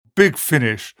Big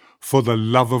Finish for the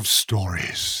love of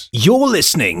stories. You're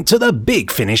listening to the Big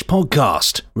Finish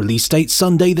podcast. Release date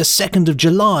Sunday the 2nd of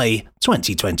July,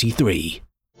 2023.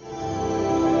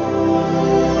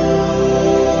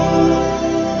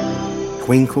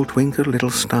 Twinkle, twinkle,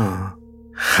 little star,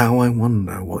 how I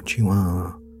wonder what you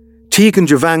are. Teague and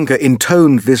Jovanka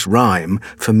intoned this rhyme,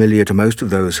 familiar to most of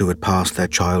those who had passed their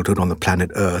childhood on the planet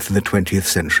Earth in the 20th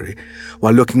century,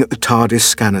 while looking at the TARDIS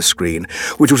scanner screen,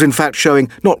 which was in fact showing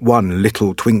not one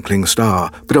little twinkling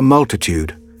star, but a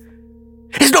multitude.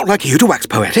 "It's not like you to wax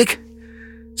poetic,"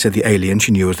 said the alien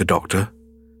she knew as the Doctor.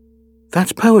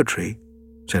 "That's poetry,"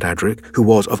 said Adric, who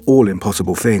was, of all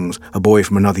impossible things, a boy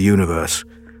from another universe.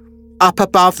 "Up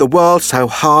above the world so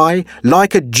high,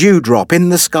 like a dewdrop in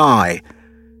the sky."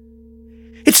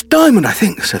 "It's diamond, I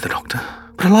think," said the Doctor.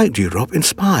 "But I like dewdrop,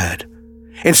 inspired."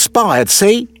 "Inspired,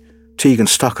 see?" Tegan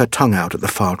stuck her tongue out at the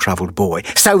far-travelled boy.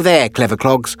 "So there, clever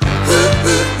clogs."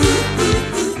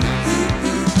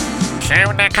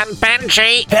 Nick and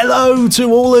Benji. Hello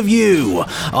to all of you.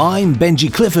 I'm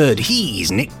Benji Clifford.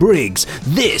 He's Nick Briggs.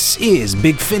 This is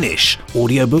Big Finish.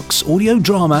 Audiobooks, audio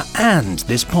drama, and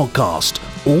this podcast.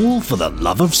 All for the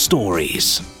love of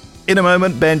stories. In a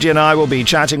moment, Benji and I will be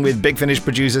chatting with Big Finish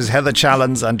producers Heather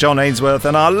Challands and John Ainsworth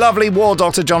and our lovely war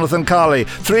doctor Jonathon Carley,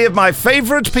 three of my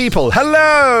favourite people.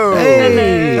 Hello!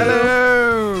 Hey!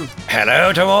 Hello!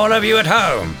 Hello to all of you at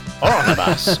home, or on the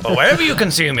bus, or wherever you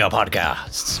consume your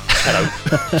podcasts. Hello.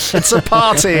 It's a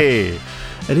party!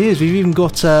 It is. We've even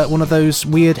got one of those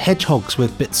weird hedgehogs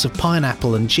with bits of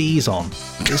pineapple and cheese on.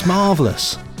 It's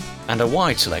marvellous. And a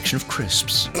wide selection of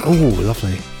crisps. Oh,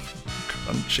 lovely.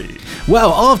 Crunchy.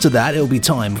 Well, after that, it'll be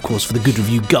time, of course, for the Good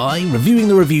Review Guy, reviewing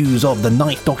the reviews of The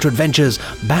Ninth Doctor Adventures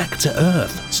Back to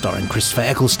Earth, starring Christopher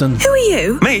Eccleston. Who are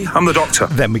you? Me, I'm the Doctor.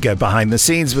 Then we go behind the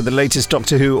scenes with the latest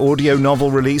Doctor Who audio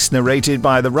novel release narrated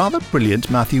by the rather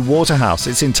brilliant Matthew Waterhouse.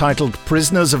 It's entitled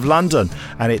Prisoners of London,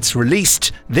 and it's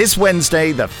released this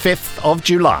Wednesday, the 5th of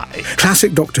July.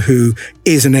 Classic Doctor Who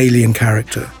is an alien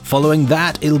character. Following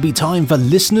that, it'll be time for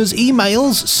listeners'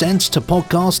 emails sent to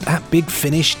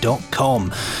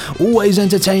podcast@bigfinish.com. Always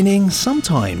entertaining,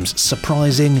 sometimes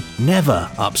surprising, never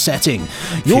upsetting.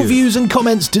 Your views and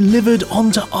comments delivered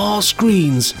onto our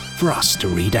screens for us to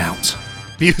read out.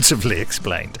 Beautifully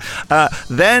explained.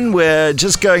 Then we're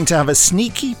just going to have a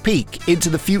sneaky peek into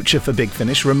the future for Big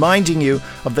Finish, reminding you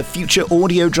of the future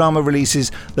audio drama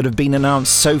releases that have been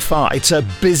announced so far. It's a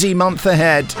busy month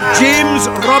ahead. James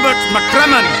Robert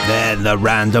McCrimmon. Then the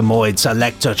Randomoid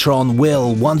Selectatron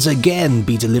will once again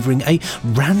be delivering a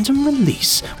random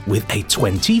release with a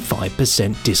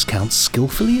 25% discount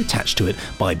skillfully attached to it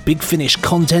by Big Finish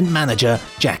content manager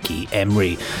Jackie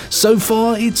Emery. So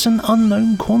far, it's an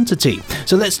unknown quantity.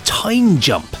 So let's time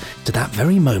jump to that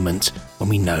very moment when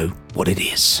we know what it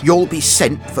is. You'll be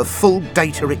sent for full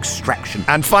data extraction.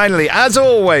 And finally, as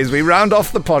always, we round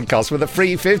off the podcast with a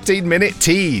free 15-minute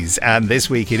tease. And this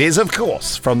week it is, of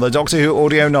course, from the Doctor Who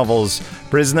audio novels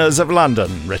Prisoners of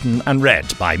London, written and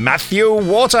read by Matthew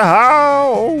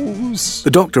Waterhouse.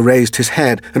 The Doctor raised his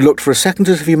head and looked for a second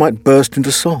as if he might burst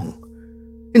into song.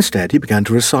 Instead, he began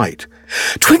to recite,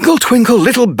 "Twinkle, twinkle,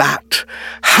 little bat,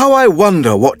 how I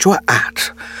wonder what you're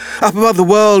at. Up above the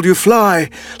world you fly,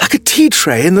 like a tea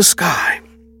tray in the sky."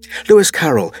 Lewis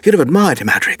Carroll, you'd have admired him,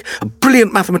 Adric. A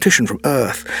brilliant mathematician from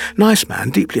Earth. Nice man,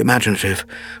 deeply imaginative.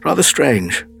 Rather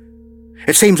strange.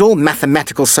 "It seems all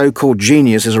mathematical so-called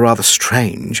geniuses are rather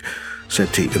strange,"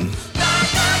 said Tegan.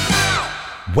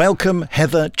 Welcome,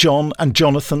 Heather, John and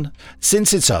Jonathon.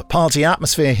 Since it's a party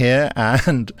atmosphere here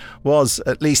and was,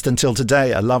 at least until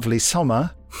today, a lovely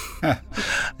summer,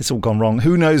 it's all gone wrong.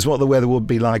 Who knows what the weather will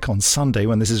be like on Sunday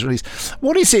when this is released.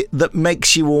 What is it that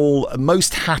makes you all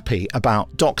most happy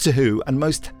about Doctor Who and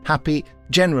most happy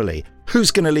generally?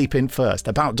 Who's going to leap in first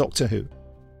about Doctor Who?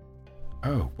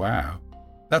 Oh, wow.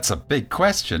 That's a big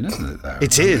question, isn't it, though?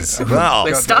 It is. Well,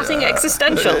 We're starting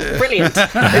existential. Brilliant.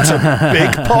 It's a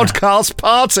big podcast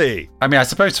party. I mean, I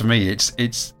suppose for me,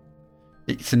 it's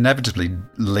inevitably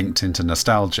linked into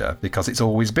nostalgia because it's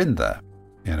always been there,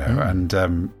 you know. And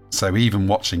so even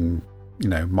watching, you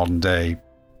know, modern day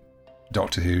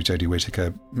Doctor Who, Jodie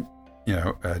Whittaker, you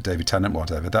know, David Tennant,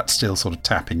 whatever, that's still sort of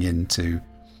tapping into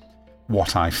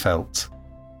what I felt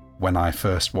when I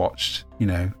first watched, you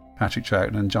know, Patrick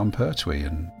Troughton and John Pertwee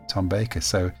and Tom Baker.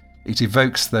 So it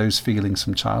evokes those feelings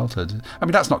from childhood. I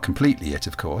mean, that's not completely it,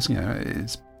 of course. You know,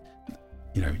 it's,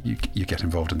 you know, you get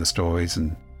involved in the stories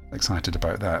and excited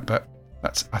about that. But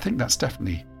I think that's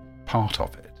definitely part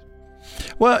of it.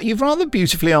 Well, you've rather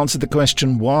beautifully answered the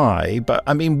question why. But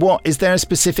I mean, what is there a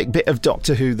specific bit of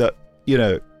Doctor Who that, you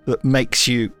know, that makes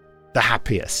you the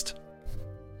happiest?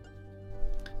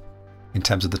 in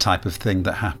terms of the type of thing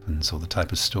that happens or the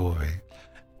type of story.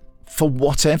 For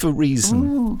whatever reason.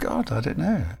 Oh God, I don't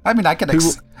know. I mean, I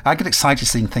get excited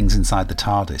seeing things inside the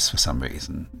TARDIS for some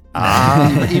reason.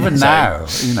 Even now,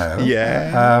 you know.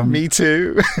 Yeah, me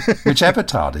too. Whichever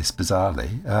TARDIS,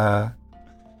 bizarrely.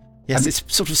 Yes, it's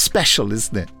sort of special,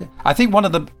 isn't it? I think one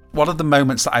of the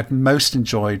moments that I've most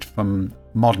enjoyed from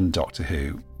modern Doctor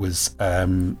Who was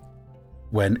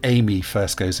when Amy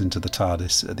first goes into the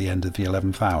TARDIS at the end of the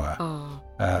 11th hour,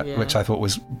 which I thought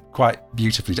was quite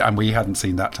beautifully done. And we hadn't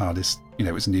seen that TARDIS, you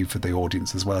know, it was new for the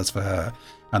audience as well as for her.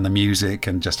 And the music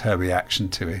and just her reaction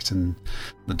to it, and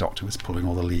the Doctor was pulling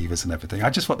all the levers and everything. I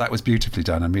just thought that was beautifully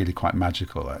done and really quite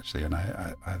magical, actually, and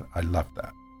I loved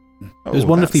that. It was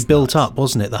wonderfully built up,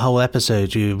 wasn't it? The whole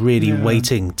episode, you were really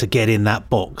waiting to get in that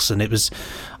box, and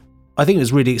I think it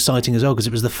was really exciting as well, because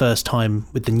it was the first time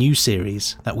with the new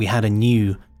series that we had a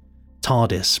new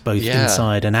TARDIS, both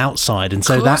inside and outside, and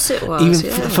so that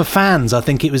for fans, I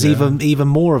think it was even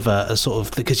more of a sort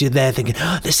of, because you're there thinking,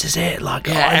 oh, this is it. Like,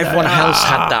 everyone else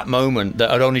had that moment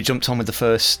that had only jumped on with the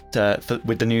first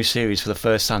with the new series for the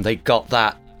first time. They got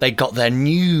their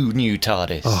new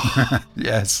TARDIS. Oh.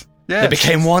 Yes. They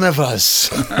became one of us.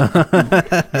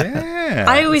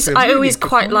 I always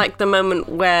quite like the moment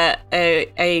where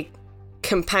a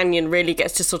companion really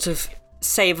gets to sort of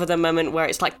savour the moment where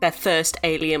it's like their first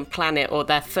alien planet or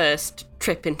their first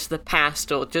trip into the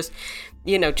past, or just,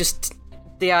 you know, just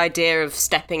the idea of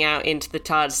stepping out into the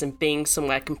TARDIS and being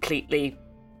somewhere completely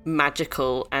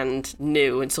magical and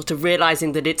new, and sort of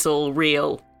realising that it's all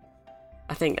real.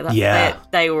 I think that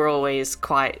they were always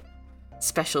quite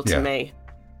special to me.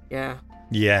 Yeah.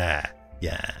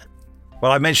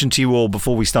 Well, I mentioned to you all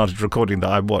before we started recording that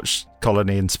I watched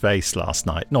Colony in Space last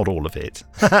night. Not all of it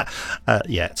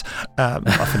yet.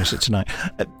 I'll finish it tonight.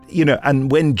 You know,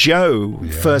 and when Jo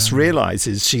first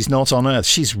realises she's not on Earth,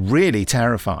 she's really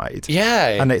terrified.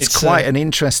 Yeah. And it's quite an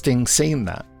interesting scene,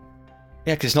 that.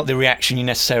 Yeah, because it's not the reaction you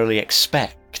necessarily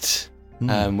expect,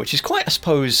 which is quite, I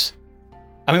suppose...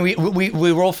 I mean, we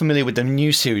were all familiar with the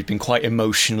new series being quite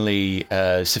emotionally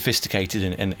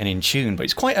sophisticated and in tune, but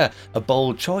it's quite a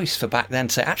bold choice for back then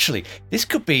to say, actually, this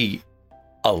could be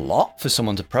a lot for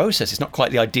someone to process. It's not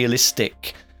quite the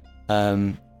idealistic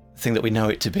thing that we know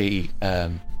it to be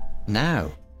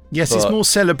now. Yes, it's more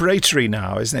celebratory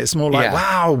now, isn't it? It's more like,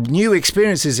 wow, new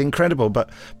experience is incredible.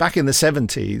 But back in the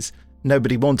 70s,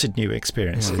 nobody wanted new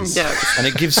experiences. And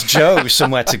it gives Jo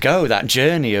somewhere to go, that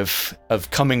journey of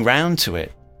coming round to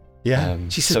it. Yeah.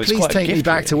 She says, please take me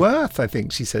back to Earth, I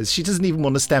think she says. She doesn't even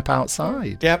want to step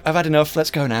outside. Yeah, I've had enough.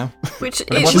 Let's go now. Which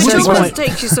almost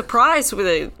takes you surprised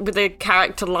with a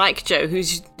character like Jo, who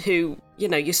you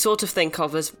know, you sort of think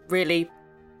of as really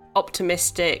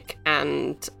optimistic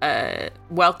and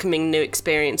welcoming new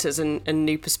experiences and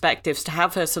new perspectives. To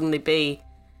have her suddenly be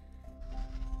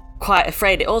quite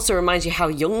afraid, it also reminds you how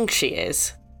young she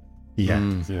is.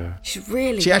 She's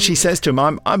really she actually says to him,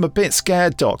 I'm a bit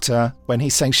scared, Doctor, when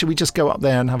he's saying, should we just go up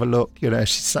there and have a look? You know,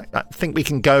 she's like, I think we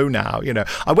can go now. You know,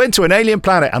 I went to an alien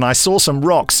planet and I saw some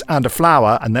rocks and a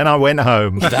flower, and then I went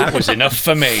home. That was enough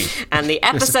for me. And the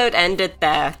episode ended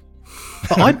there.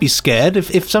 But I'd be scared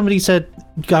if somebody said,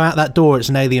 go out that door, it's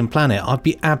an alien planet. I'd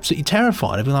be absolutely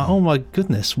terrified. I'd be like, oh my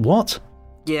goodness, what?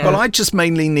 Yeah. Well, I just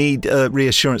mainly need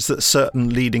reassurance that certain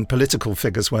leading political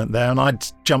figures weren't there, and I'd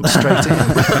jump straight in.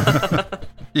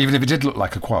 Even if it did look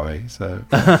like a quarry, so...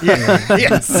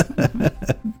 Yes.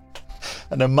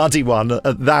 And a muddy one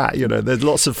at that, you know. There's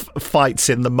lots of fights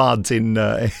in the mud in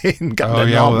Terry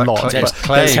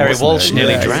Walsh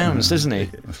nearly drowns, doesn't he?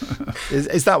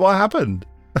 Is that what happened?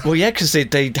 Well, yeah, because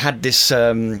they had this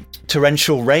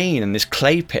torrential rain, and this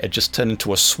clay pit had just turned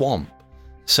into a swamp.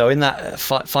 So in that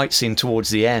fight scene towards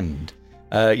the end,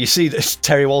 you see that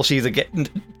Terry Walsh either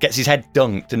gets his head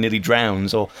dunked and nearly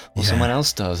drowns, or someone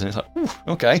else does, and it's like, ooh,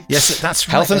 okay. Yes, that's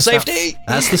right. Health and safety.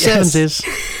 That's the 70s.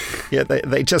 Yeah,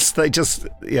 they just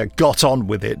got on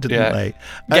with it, didn't they?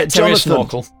 Get Terry a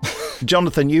snorkel.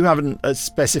 Jonathon, you haven't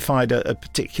specified a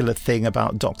particular thing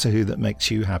about Doctor Who that makes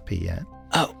you happy yet.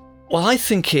 Oh, well, I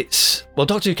think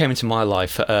Doctor Who came into my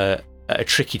life at a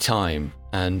tricky time.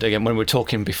 And again, when we were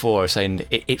talking before, I was saying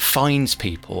it finds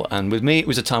people. And with me, it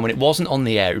was a time when it wasn't on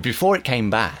the air, before it came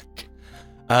back.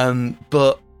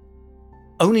 But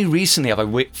only recently have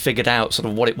I figured out sort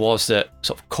of what it was that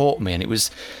sort of caught me. And it was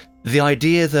the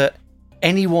idea that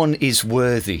anyone is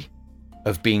worthy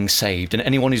of being saved, and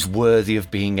anyone is worthy of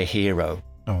being a hero.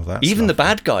 Oh, that's even lovely. The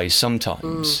bad guys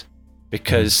sometimes,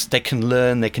 because they can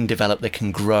learn, they can develop, they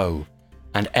can grow.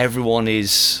 And everyone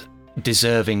is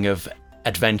deserving of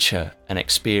adventure and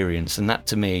experience, and that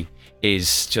to me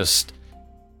is just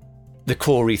the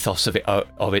core ethos of it,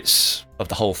 of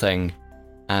the whole thing,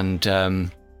 and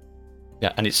and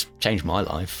it's changed my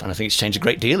life, and I think it's changed a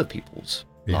great deal of people's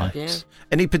lives. Yeah.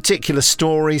 Any particular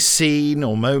story, scene,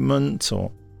 or moment,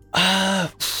 or? I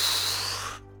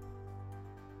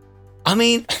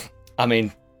mean,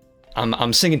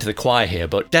 I'm singing to the choir here,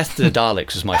 but Death to the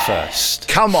Daleks was my first.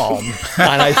 Come on,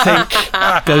 and I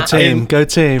think go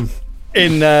team.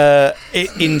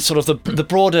 In sort of the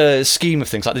broader scheme of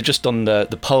things, like they've just done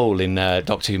the poll in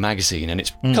Doctor Who magazine, and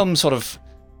it's become sort of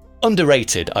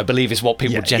underrated, I believe, is what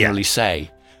people generally say.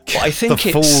 But I think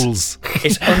its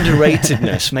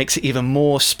underratedness makes it even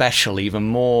more special, even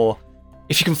more.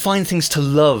 If you can find things to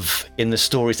love in the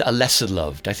stories that are lesser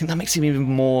loved, I think that makes it even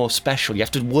more special. You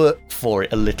have to work for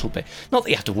it a little bit. Not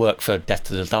that you have to work for Death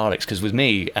to the Daleks, because with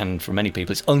me and for many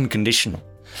people, it's unconditional.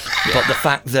 But the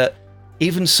fact that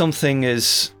even something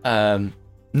as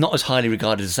not as highly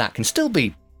regarded as that can still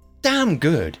be damn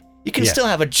good. You can still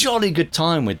have a jolly good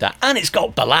time with that. And it's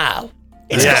got Bilal.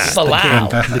 It's got Bilal.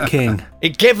 The king.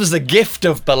 It gives the gift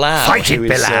of Bilal. Fight it,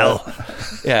 Bilal.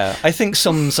 I think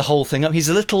sums the whole thing up. He's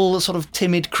a little sort of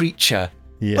timid creature.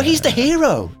 Yeah. But he's the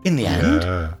hero in the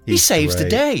end. He saves the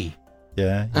day.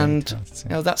 Yeah. And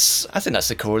I think that's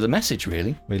the core of the message,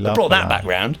 really. We love brought that back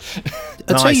round.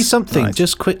 I'll tell you something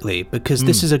just quickly, because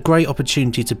this is a great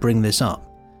opportunity to bring this up.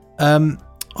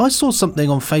 I saw something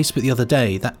on Facebook the other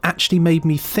day that actually made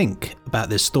me think about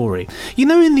this story. You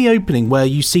know, in the opening where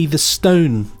you see the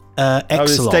stone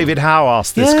Exelon. David Howe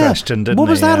asked this question, didn't he? What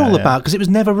was that all about? Because it was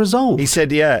never resolved. He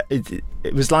said,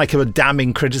 it was like a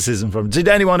damning criticism from him. Did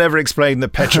anyone ever explain the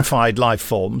petrified life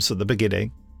forms at the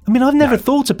beginning? I mean, I've never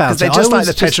thought about it. Because they're just like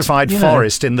the petrified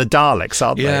forest in the Daleks,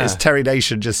 aren't they? As Terry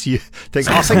Nation just thinks,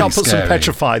 I think I'll put some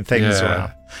petrified things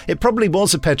around. It probably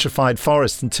was a petrified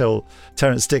forest until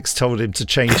Terence Dix told him to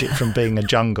change it from being a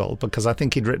jungle, because I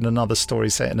think he'd written another story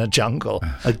set in a jungle.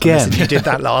 Again. He did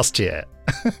that last year.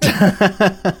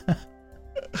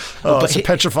 It's a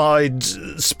petrified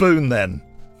spoon then.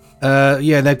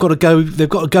 They've got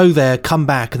to go there, come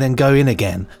back, and then go in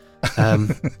again.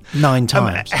 9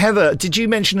 times. Heather, did you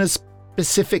mention a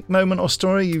specific moment or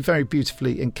story? You very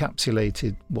beautifully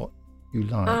encapsulated what you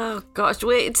like. Oh gosh,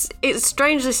 well, it's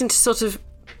strange listening to sort of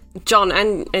John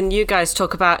and you guys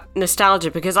talk about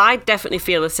nostalgia, because I definitely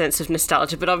feel a sense of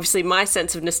nostalgia, but obviously my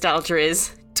sense of nostalgia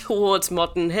is towards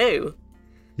modern Who.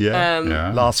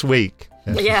 Last week.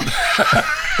 Yeah.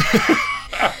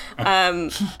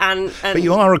 And but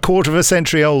you are a quarter of a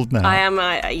century old now. I am,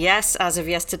 yes, as of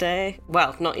yesterday.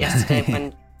 Well, not yesterday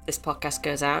when this podcast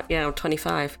goes out. Yeah, I'm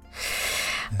 25.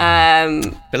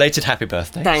 Belated happy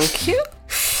birthday. Thank you.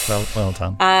 Well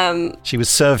done. She was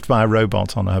served by a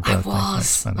robot on her birthday.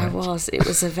 I was. It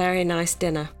was a very nice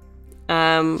dinner.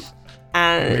 And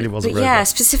it really was a robot. Yeah,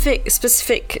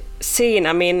 specific scene.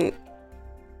 I mean,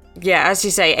 yeah, as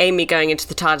you say, Amy going into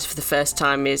the TARDIS for the first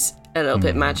time is a little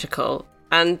bit magical.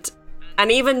 And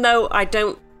even though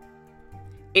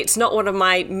it's not one of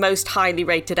my most highly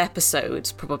rated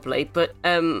episodes, probably, but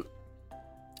the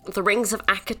Rings of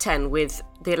Akaten with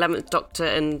the 11th Doctor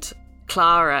and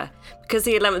Clara, because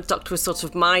the 11th Doctor was sort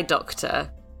of my doctor,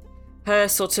 her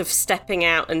sort of stepping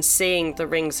out and seeing the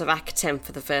Rings of Akaten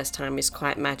for the first time is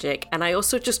quite magic. And I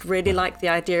also just really like the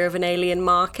idea of an alien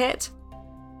market,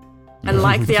 and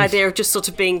like the idea of just sort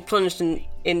of being plunged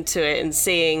into it and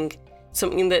seeing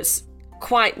something that's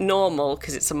quite normal,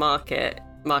 because it's a market.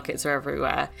 Markets are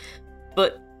everywhere,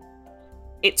 but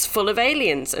it's full of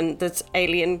aliens, and there's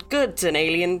alien goods and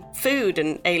alien food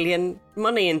and alien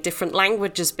money and different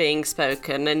languages being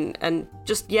spoken, and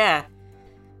just that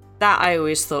I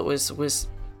always thought was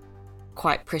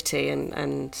quite pretty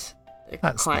and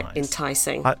quite nice.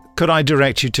 Enticing. Could I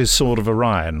direct you to Sword of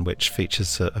Orion, which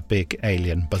features a big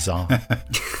alien bazaar?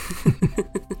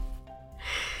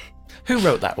 Who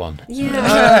wrote that one? Yeah.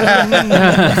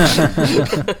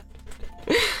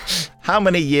 How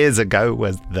many years ago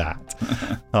was that?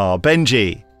 Oh,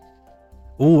 Benji.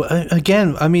 Oh,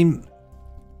 again, I mean,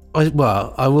 I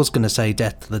was going to say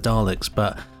Death to the Daleks,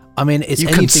 but I mean, you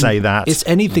can say that. It's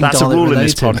anything. That's Dalek a rule related. in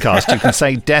this podcast. You can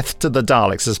say Death to the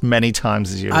Daleks as many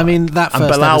times as you like. I mean, that first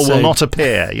and Bilal episode will not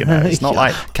appear. You know, it's not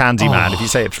like Candyman if you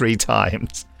say it 3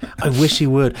 times. I wish he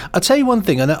would. I'll tell you one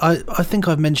thing, and I think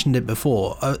I've mentioned it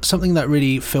before. Something that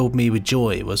really filled me with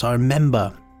joy was I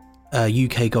remember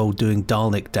UK Gold doing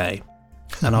Dalek Day.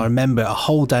 And I remember a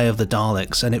whole day of the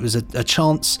Daleks, and it was a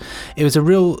chance, it was a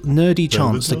real nerdy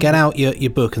chance to get out your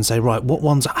book and say, right, what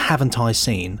ones haven't I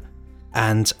seen,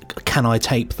 and can I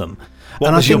tape them?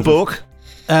 What was your book?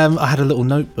 I had a little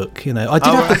notebook, you know. I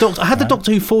did have I had the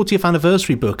Doctor Who 40th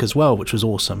anniversary book as well, which was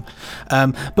awesome.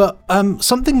 But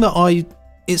something that I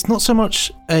it's not so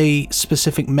much a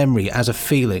specific memory as a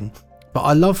feeling, but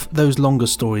I love those longer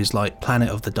stories like Planet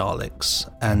of the Daleks,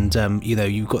 and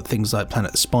you've got things like Planet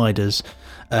of the Spiders,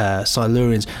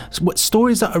 Silurians,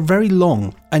 stories that are very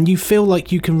long, and you feel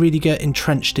like you can really get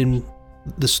entrenched in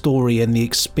the story and the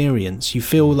experience. You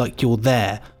feel like you're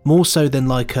there more so than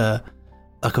like a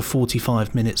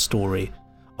 45-minute story.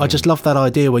 I just love that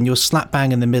idea when you're slap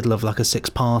bang in the middle of like a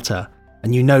 6-parter,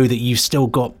 and you know that you've still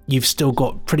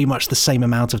got pretty much the same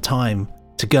amount of time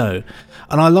to go.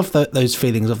 And I love those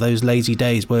feelings of those lazy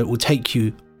days where it will take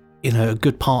you, a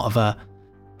good part of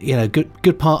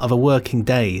a working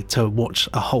day to watch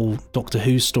a whole Doctor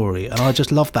Who story. And I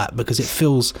just love that because it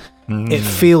feels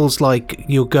like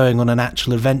you're going on an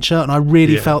actual adventure. And I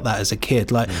really felt that as a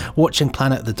kid, like watching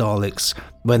Planet of the Daleks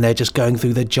when they're just going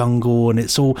through the jungle, and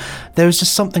there's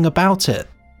just something about it.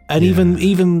 And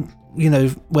even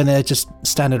when they're just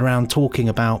standing around talking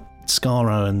about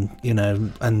Skaro and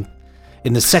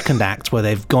in the second act where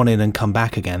they've gone in and come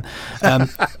back again,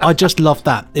 I just love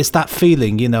that. It's that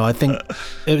feeling, I think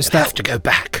it was that. Have to go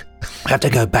back. Have to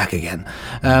go back again.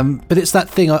 But it's that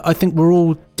thing. I think we're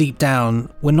all deep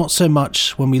down. We're not so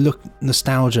much when we look at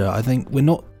nostalgia. I think we're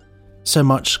not so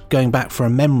much going back for a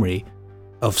memory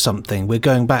of something. We're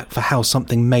going back for how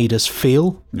something made us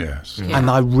feel. Yes. Yeah. And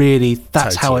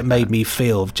that's how it made me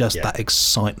feel, just that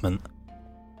excitement.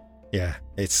 Yeah,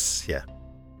 it's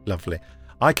lovely.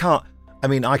 I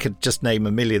could just name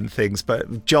a million things,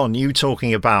 but John, you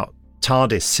talking about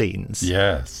TARDIS scenes.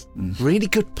 Yes. Really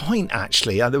good point,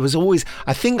 actually. There was always,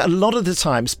 I think a lot of the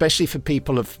time, especially for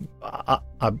people of,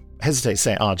 I hesitate to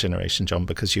say our generation, John,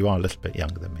 because you are a little bit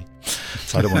younger than me.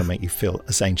 So I don't want to make you feel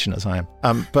as ancient as I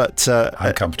am. But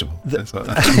I'm comfortable. Bless you.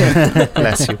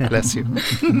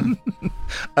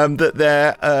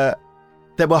 That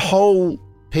there were whole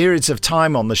periods of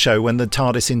time on the show when the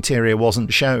TARDIS interior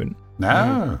wasn't shown.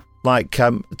 No. Like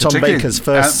Tom Baker's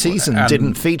first season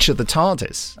didn't feature the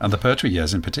TARDIS. And the Pertwee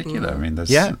years in particular. I mean,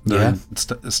 there's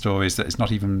stories that it's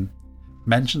not even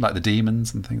mentioned, like the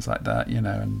demons and things like that,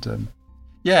 and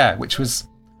which was...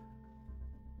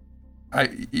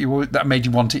 that made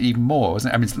you want it even more,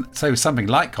 wasn't it? I mean, so something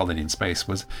like Colony in Space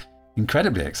was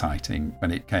incredibly exciting when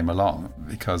it came along,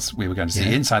 because we were going to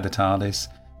see inside the TARDIS.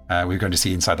 We were going to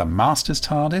see inside the Master's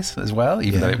TARDIS as well,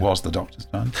 even though it was the Doctor's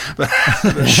TARDIS.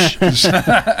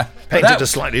 Painted a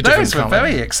slightly different those were colour.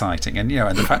 very exciting, and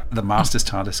and the fact that the Master's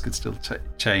TARDIS could still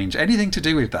change, anything to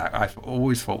do with that, I've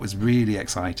always thought was really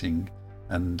exciting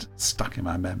and stuck in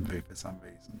my memory for some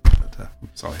reason. But,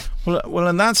 sorry. Well,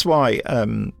 and that's why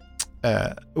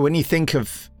when you think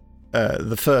of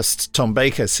the first Tom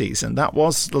Baker season, that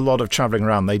was a lot of travelling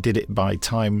around. They did it by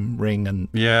time ring and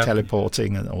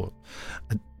teleporting or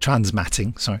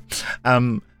transmatting, sorry.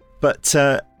 But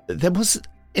there was,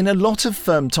 in a lot of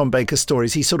Tom Baker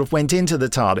stories, he sort of went into the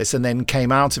TARDIS and then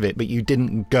came out of it, but you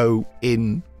didn't go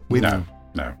in with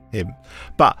him.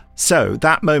 But so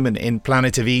that moment in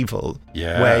Planet of Evil,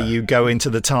 where you go into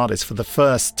the TARDIS for the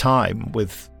first time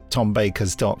with Tom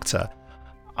Baker's Doctor,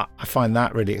 I find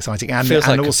that really exciting. And it feels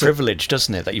like also a privilege,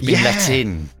 doesn't it, that you've been let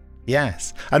in?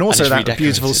 Yes. And also and that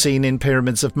beautiful scene in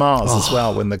Pyramids of Mars as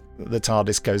well, when the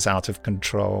TARDIS goes out of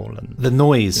control. And the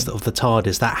noise of the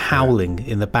TARDIS, that howling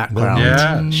in the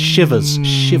background. Shivers.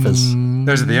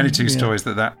 Those are the only two stories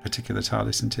that particular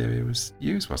TARDIS interior was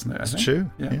used, wasn't it? That's true.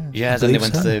 Yeah, then they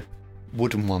went to the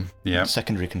wooden one,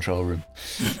 secondary control room.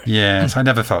 Yes, I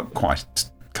never felt quite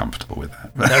comfortable with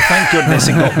that. No, thank goodness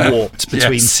it got warped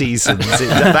between seasons.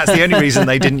 That's the only reason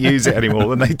they didn't use it anymore.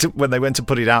 When they went to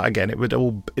put it out again, it had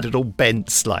all bent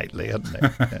slightly, hadn't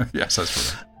it? Yeah. Yes,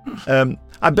 that's right.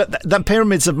 But that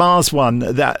Pyramids of Mars one,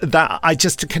 that I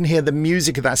just can hear the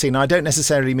music of that scene. I don't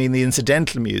necessarily mean the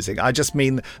incidental music. I just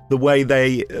mean the way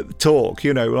they talk.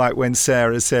 Like when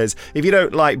Sarah says, "If you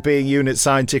don't like being unit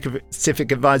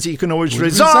scientific advisor, you can always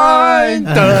resign."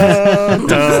 Da,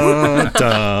 da,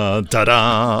 da, da,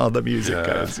 da, the music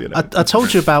goes. I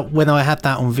told you about when I had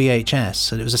that on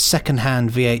VHS, and it was a second-hand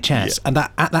VHS, and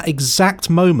that at that exact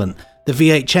moment, the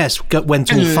VHS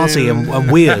went all fuzzy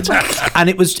and weird, and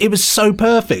it was so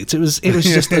perfect. It was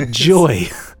just a joy.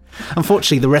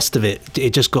 Unfortunately, the rest of it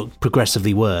just got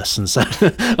progressively worse, and so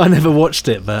I never watched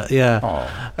it. But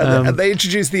and they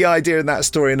introduced the idea in that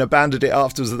story and abandoned it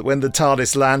afterwards, that when the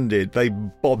TARDIS landed, they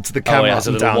bobbed the camera up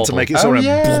and down wobble to make it sort of.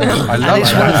 I love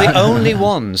it's one of the only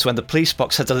ones when the police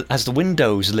box has the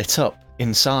windows lit up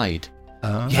inside.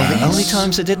 One of the only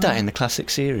times they did that in the classic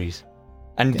series.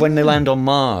 And when they land on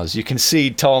Mars, you can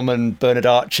see Tom and Bernard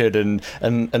Archer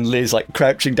and Liz like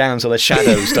crouching down so their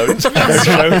shadows don't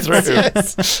show through.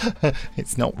 Yes.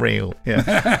 It's not real. Yeah.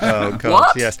 Oh God.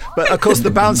 What? Yes. But of course,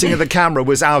 the bouncing of the camera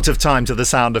was out of time to the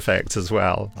sound effects as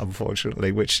well,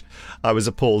 unfortunately, which I was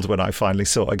appalled when I finally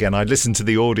saw it again. I listened to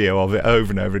the audio of it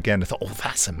over and over again. I thought, oh,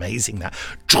 that's amazing, that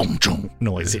chong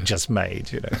noise it just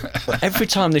made. Every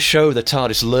time they show the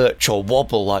TARDIS lurch or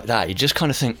wobble like that, you just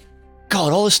kind of think,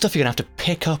 God, all the stuff you're going to have to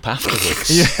pick up afterwards.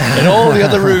 In all the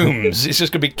other rooms, it's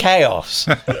just going to be chaos.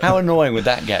 How annoying would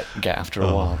that get after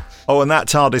a while? Oh, and that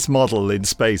TARDIS model in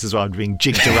space as well, being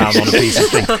jigged around on a piece of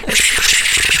thing.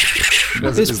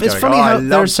 It's funny how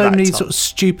there are so many sort of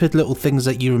stupid little things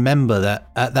that you remember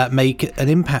that make an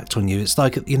impact on you. It's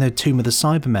like, Tomb of the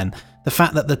Cybermen. The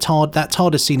fact that that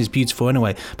TARDIS scene is beautiful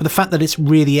anyway, but the fact that it's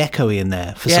really echoey in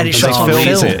there for some bizarre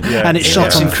reason, and it's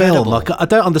shot on film. Like, I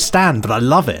don't understand, but I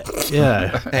love it.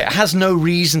 Yeah, it has no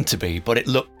reason to be, but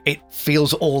it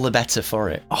feels all the better for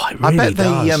it. Oh, it really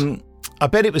does. I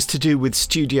bet it was to do with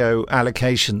studio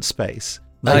allocation space.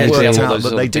 They worked out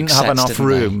that they didn't have enough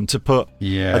room to put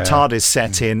a TARDIS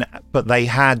set in, but they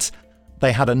had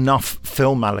enough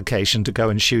film allocation to go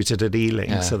and shoot it at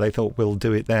Ealing, so they thought, we'll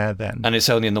do it there then. And it's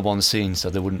only in the one scene,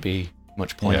 so there wouldn't be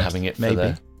much point having it for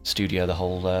the studio, the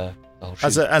whole shoot.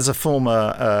 As a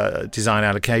former design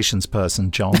allocations person,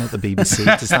 John, at the BBC,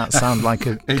 does that sound like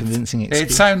a convincing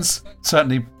excuse? It sounds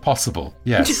certainly possible,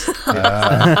 yes.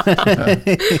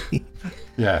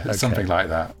 Something like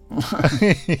that.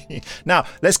 Now,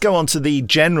 let's go on to the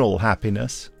general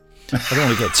happiness. I don't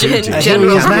want to get too deep.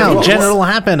 General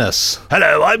happiness.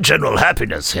 Hello, I'm General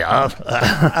Happiness here.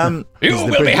 You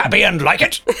will be happy and like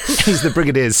it. He's the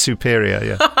Brigadier's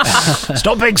superior,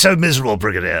 Stop being so miserable,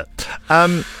 Brigadier.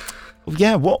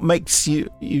 What makes you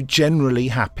generally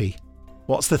happy?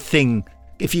 What's the thing,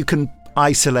 if you can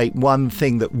isolate one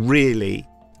thing that really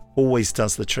always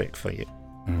does the trick for you?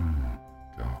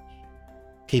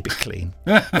 Keep it clean.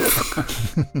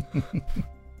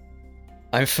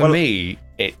 And for me,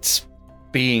 it's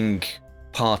being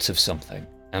part of something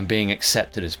and being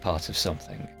accepted as part of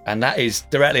something, and that is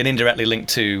directly and indirectly linked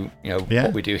to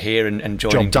what we do here and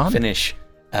joining Big Finish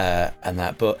and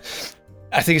that. But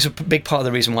I think it's a big part of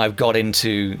the reason why I've got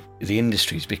into the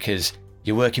industries, because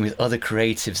you're working with other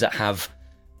creatives that have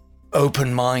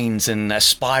open minds and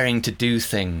aspiring to do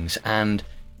things, and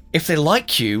if they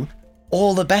like you,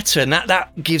 all the better. And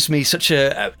that gives me such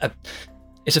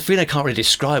it's a feeling I can't really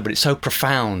describe, but it's so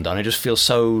profound, and I just feel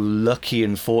so lucky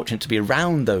and fortunate to be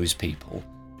around those people.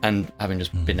 And having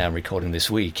just been down recording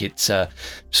this week, it's sort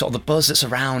of the buzz that's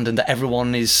around, and that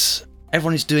everyone is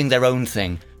doing their own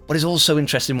thing, but is also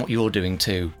interested in what you're doing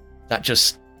too. That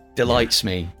just delights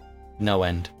me no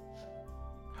end.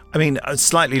 I mean,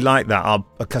 slightly like that,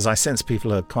 because I sense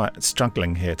people are quite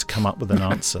struggling here to come up with an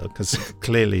answer, because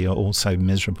clearly you're all so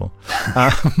miserable.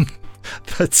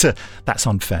 But that's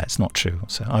unfair. It's not true.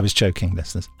 So I was joking,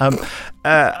 listeners.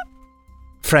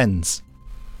 Friends.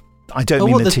 I don't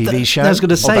mean the TV show. I was going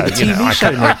to say the TV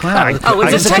show.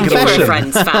 Was it a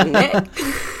Friends fan, Nick?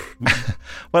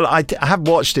 Well, I have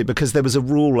watched it because there was a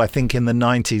rule, I think, in the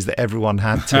 90s that everyone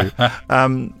had to,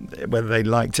 whether they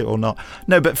liked it or not.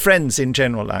 No, but Friends in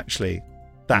general, actually,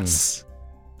 that's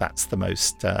the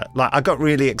most... I got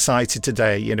really excited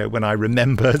today, when I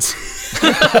remembered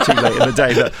too late in the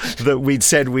day that we'd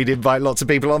said we'd invite lots of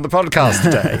people on the podcast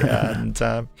today.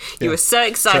 And you were so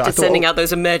excited sending out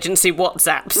those emergency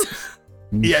WhatsApps.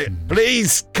 Yeah,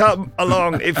 please come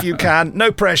along if you can.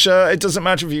 No pressure. It doesn't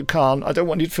matter if you can't. I don't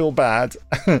want you to feel bad.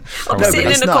 I'm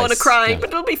sitting in a corner crying, but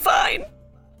it'll be fine.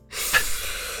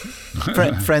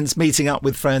 Friends, meeting up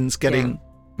with friends, getting,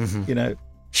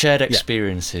 shared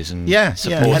experiences and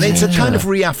support. And it's a kind of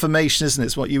reaffirmation, isn't it?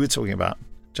 It's what you were talking about,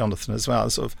 Jonathan, as well.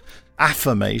 Sort of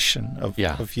affirmation of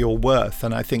your worth.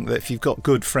 And I think that if you've got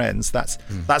good friends, that's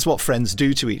what friends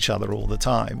do to each other all the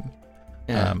time.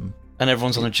 Yeah. And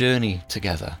everyone's on a journey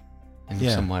together in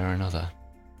some way or another.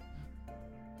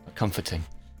 Comforting.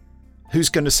 Who's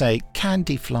going to say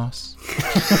candy floss?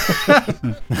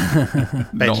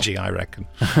 Benji, I reckon.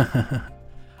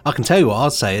 I can tell you what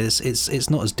I'll say. It's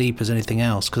not as deep as anything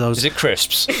else. Is it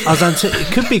crisps?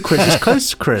 It could be crisps. It's close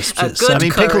to crisps.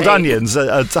 Pickled onions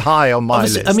are high on my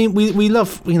list. I mean, we love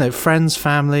friends,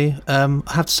 family. I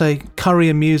have to say curry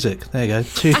and music. There you go. I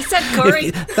said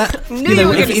curry. Knew you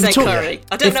were going to say curry.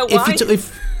 I don't know why.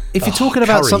 If you're talking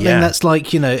about something that's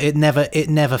like it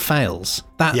never fails.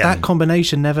 That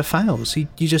combination never fails. You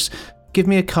just give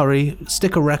me a curry,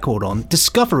 stick a record on.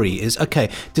 Discovery is okay.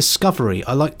 Discovery.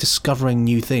 I like discovering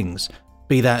new things.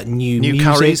 Be that new music,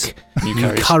 curries,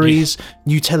 new curries,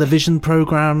 new television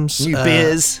programs, new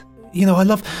beers. I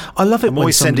love it. I'm when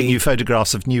always somebody... sending you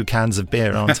photographs of new cans of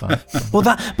beer, aren't I?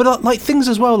 Well, like things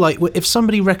as well. Like if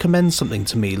somebody recommends something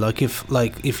to me, like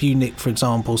if you, Nick, for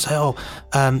example, say,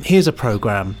 here's a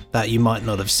program that you might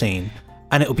not have seen,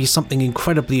 and it'll be something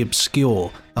incredibly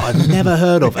obscure that I've never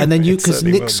heard of, and then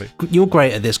because you're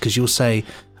great at this, because you'll say,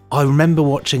 I remember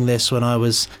watching this when I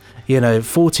was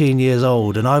 14 years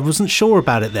old, and I wasn't sure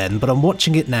about it then, but I'm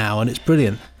watching it now, and it's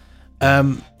brilliant.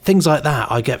 Things like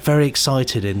that, I get very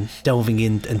excited in delving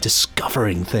in and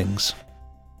discovering things.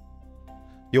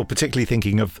 You're particularly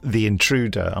thinking of The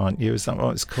Intruder, aren't you? Is that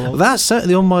what it's called? Well, that's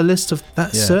certainly on my list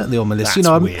certainly on my list.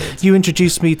 That's weird. You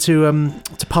introduced me to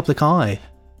Public Eye,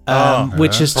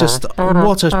 which is just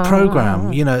what a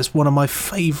program. It's one of my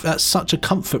favourite. That's such a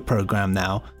comfort program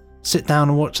now. Sit down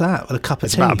and watch that with a cup of tea.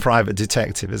 It's about a private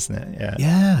detective, isn't it?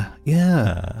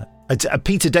 Yeah.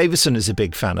 Peter Davison is a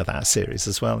big fan of that series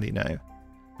as well,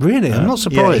 Really? I'm not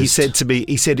surprised. Yeah, he said to me,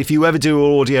 if you ever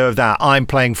do audio of that, I'm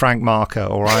playing Frank Marker,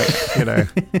 all right?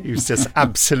 He was just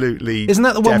absolutely... Isn't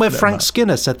that the one where Frank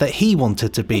Skinner said that he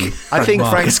wanted to be Frank I think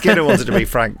Marker? Frank Skinner wanted to be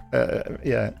Frank...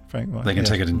 Frank Marker. They can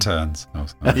take it in turns.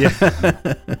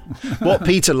 What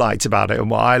Peter liked about it, and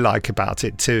what I like about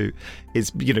it too, is,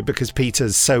 because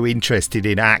Peter's so interested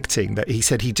in acting, that he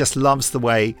said he just loves the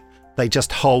way they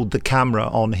just hold the camera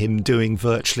on him doing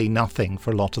virtually nothing for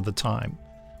a lot of the time.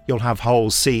 You'll have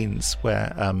whole scenes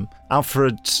where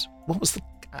Alfred, what was the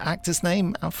actor's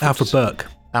name? Alfred Burke.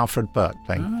 Alfred Burke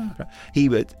playing. He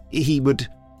would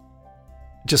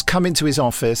just come into his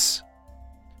office,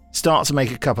 start to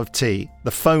make a cup of tea.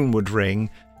 The phone would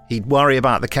ring. He'd worry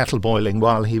about the kettle boiling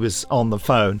while he was on the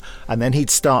phone, and then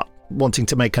he'd start wanting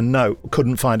to make a note.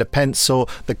 Couldn't find a pencil.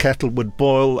 The kettle would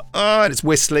boil. And it's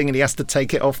whistling, and he has to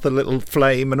take it off the little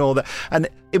flame and all that. And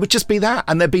it would just be that,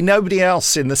 and there'd be nobody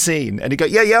else in the scene. And he'd go,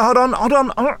 hold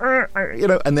on,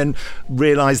 and then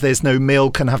realise there's no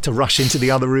milk and have to rush into the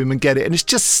other room and get it. And it's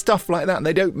just stuff like that. And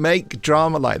they don't make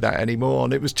drama like that anymore.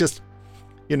 And it was just,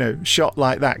 shot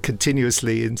like that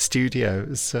continuously in studio. It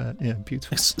was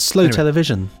beautiful. It's slow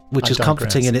television, which is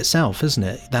comforting in itself, isn't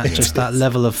it? That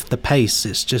level of the pace.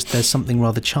 It's just, there's something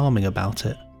rather charming about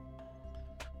it.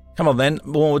 Come on then,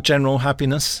 more general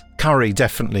happiness. Curry,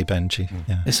 definitely, Benji.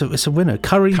 Yeah. It's a winner.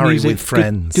 Curry music, with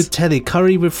friends. Good telly.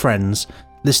 Curry with friends,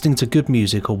 listening to good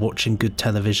music or watching good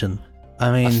television.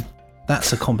 I mean,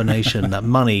 that's a combination that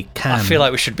money can I feel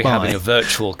like we should be buy. having a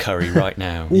virtual curry right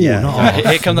now. Ooh,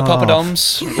 Here come the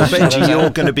poppadoms. Well, Benji, you're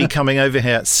going to be coming over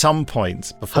here at some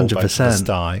point before 100%. both of us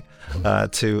die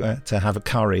to have a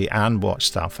curry and watch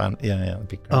stuff. And it'd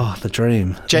be great. Oh, the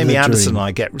dream. Jamie The Anderson dream. and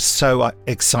I get so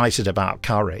excited about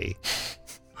curry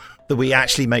that we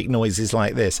actually make noises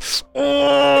like this.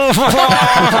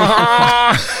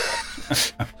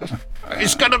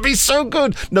 It's going to be so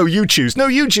good. No, you choose. No.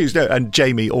 And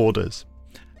Jamie orders.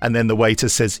 And then the waiter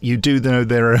says, you do know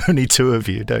there are only two of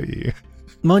you, don't you?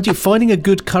 Mind you, finding a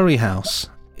good curry house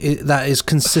that is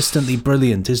consistently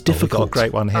brilliant is difficult. We've got a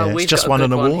great one here. We've it's just got won a an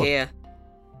good one award. here.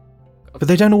 But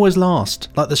they don't always last.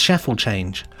 Like the chef will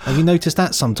change. Have you noticed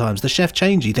that sometimes? The chef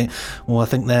changes. You think, I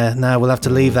think we'll have to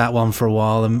leave that one for a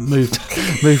while and move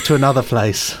to another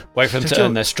place. Wait for them to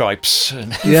earn their stripes.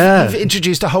 Yeah. You've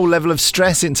introduced a whole level of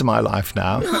stress into my life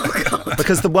now.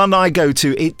 Because the one I go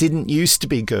to, it didn't used to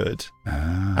be good.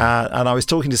 And I was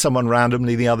talking to someone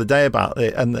randomly the other day about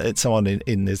it, and it's someone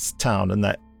in this town,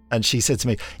 and she said to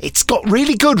me, it's got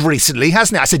really good recently,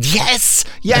 hasn't it? I said, yes.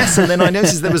 And then I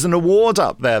noticed there was an award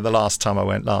up there the last time I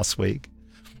went last week.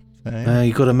 So,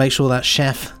 You've got to make sure that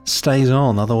chef stays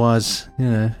on, otherwise,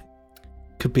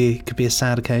 could be a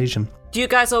sad occasion. Do you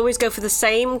guys always go for the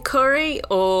same curry,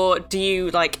 or do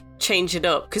you change it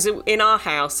up? Because in our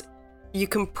house, you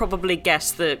can probably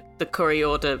guess the curry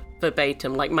order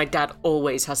verbatim. Like my dad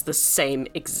always has the same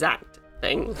exact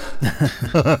thing.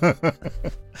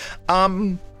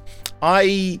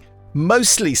 I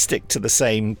mostly stick to the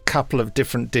same couple of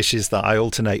different dishes that I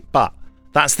alternate, but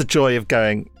that's the joy of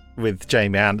going with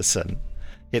Jamie Anderson.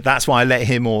 That's why I let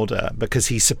him order, because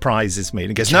he surprises me and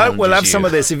he goes, no, we'll have some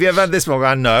of this. Have you ever had this one?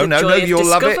 I go, no, you'll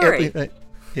love it.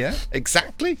 Yeah,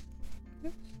 exactly.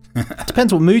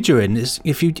 Depends what mood you're in.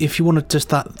 If you want just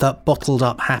that bottled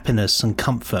up happiness and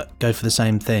comfort, go for the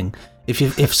same thing.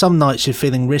 If some nights you're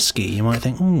feeling risky, you might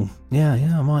think,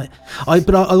 I might.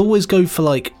 But I'll always go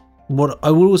for what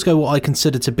I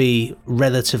consider to be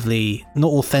relatively not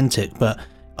authentic, but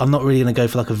I'm not really going to go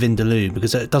for a vindaloo,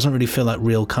 because it doesn't really feel like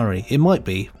real curry. It might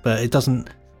be, but it doesn't.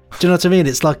 Do you know what I mean?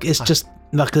 It's just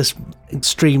like this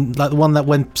extreme, like the one that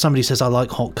when somebody says I like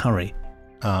hot curry,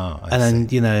 and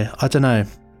then I don't know.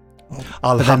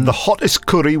 I'll have the hottest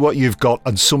curry what you've got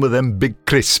and some of them big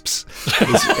crisps.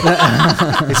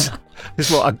 This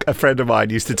is what a friend of mine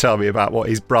used to tell me about what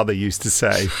his brother used to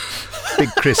say. Big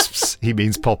crisps, he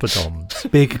means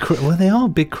poppadoms. Well, they are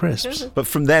big crisps. But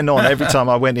from then on, every time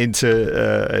I went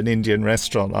into an Indian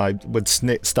restaurant, I would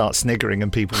start sniggering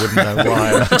and people wouldn't know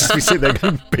why. And I'd just be sitting there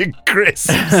going, big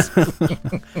crisps.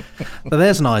 But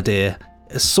there's an idea.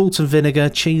 Salt and vinegar,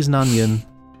 cheese and onion,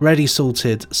 ready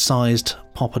salted, sized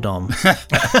poppadom.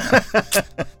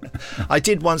 I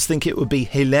did once think it would be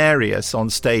hilarious on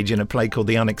stage in a play called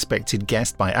The Unexpected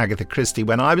Guest by Agatha Christie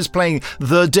when I was playing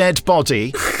the dead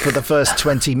body for the first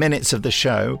 20 minutes of the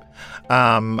show.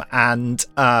 And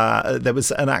there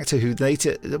was an actor who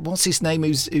later, what's his name,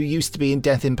 who used to be in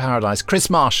Death in Paradise? Chris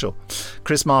Marshall.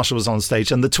 Chris Marshall was on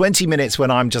stage, and the 20 minutes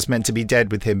when I'm just meant to be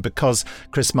dead with him, because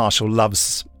Chris Marshall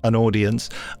loves an audience,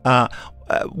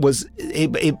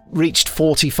 it reached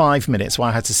 45 minutes where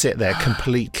I had to sit there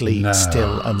completely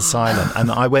still and silent,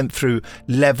 and I went through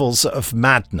levels of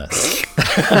madness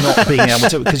not being able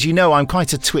to, because I'm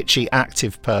quite a twitchy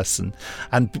active person,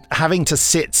 and having to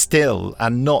sit still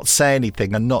and not say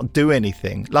anything and not do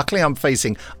anything. Luckily I'm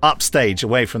facing upstage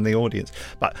away from the audience,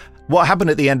 but what happened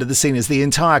at the end of the scene is the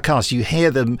entire cast, you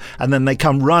hear them and then they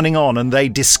come running on and they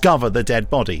discover the dead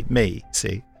body, me,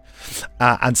 see.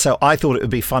 And so I thought it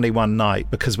would be funny one night,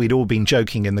 because we'd all been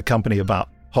joking in the company about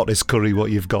hottest curry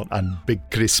what you've got and big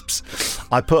crisps.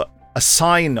 I put a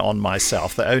sign on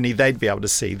myself that only they'd be able to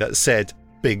see that said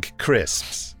big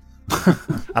crisps.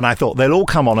 And I thought they'll all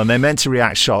come on and they're meant to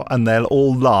react shot and they'll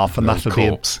all laugh and that'll be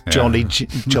a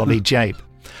jolly jape.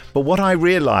 But what I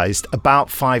realised about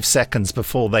 5 seconds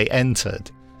before they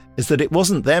entered is that it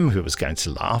wasn't them who was going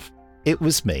to laugh, it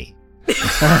was me.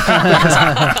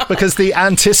 because the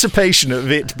anticipation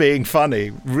of it being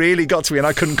funny really got to me and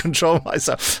I couldn't control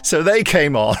myself. So they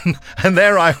came on and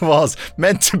there I was,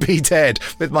 meant to be dead,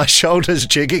 with my shoulders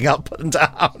jigging up and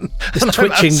down. This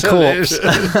twitching corpse.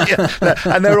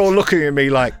 And they're all looking at me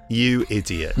like, you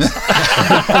idiot.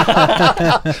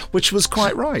 Which was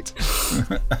quite right.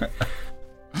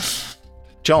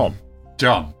 John,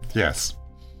 yes.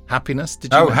 Happiness?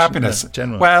 Did you happiness.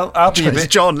 General? Well, I'll be a bit...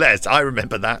 John Les, I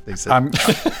remember that. He said.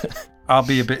 I'll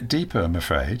be a bit deeper, I'm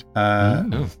afraid,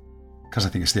 because I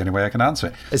think it's the only way I can answer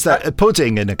it. Is that a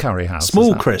pudding in a curry house?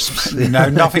 Small crisps. No,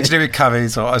 nothing to do with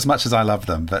curries, or as much as I love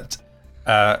them. But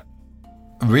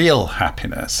real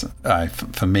happiness,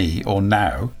 for me, or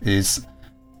now, is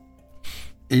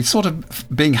sort of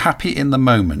being happy in the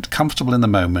moment, comfortable in the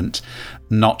moment,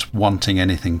 not wanting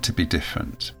anything to be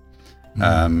different.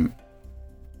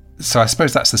 So I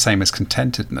suppose that's the same as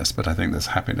contentedness, but I think there's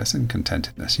happiness in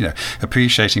contentedness.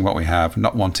 Appreciating what we have,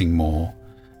 not wanting more.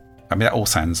 I mean, that all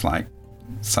sounds like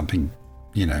something,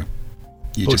 you Buddhist.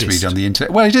 Just read on the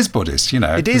internet. Well, it is Buddhist,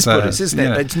 It is Buddhist, isn't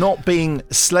it? It's not being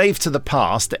slave to the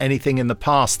past, anything in the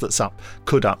past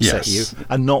could upset you,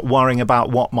 and not worrying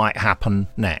about what might happen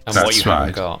next. And what you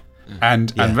haven't got.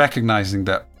 And recognising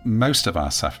that most of our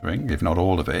suffering, if not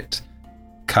all of it,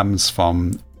 comes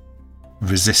from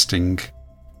resisting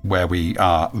where we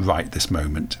are right this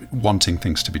moment, wanting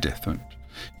things to be different.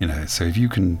 So if you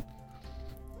can,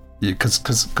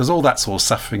 because all that sort of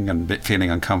suffering and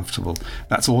feeling uncomfortable,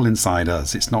 that's all inside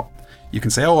us. It's not, you can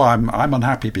say, oh, I'm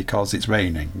unhappy because it's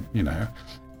raining,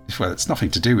 Well, it's nothing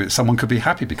to do with, someone could be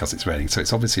happy because it's raining, so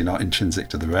it's obviously not intrinsic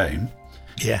to the rain.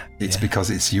 It's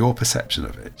because it's your perception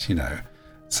of it,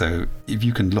 So if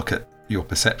you can look at your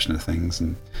perception of things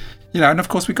and of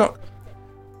course we've got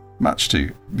much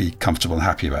to be comfortable and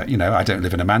happy about. I don't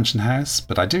live in a mansion house,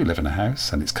 but I do live in a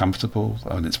house, and it's comfortable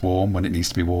and it's warm when it needs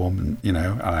to be warm, and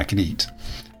and I can eat.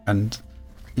 And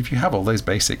if you have all those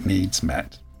basic needs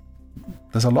met,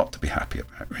 there's a lot to be happy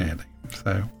about, really.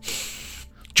 So,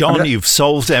 John, you've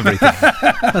solved everything.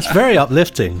 That's very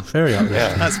uplifting. Very uplifting.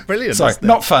 Yeah. That's brilliant. Sorry,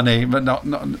 not funny, but not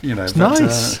It's but,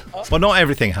 nice. Well, not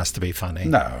everything has to be funny.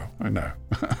 No, I know.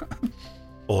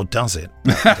 Or does it?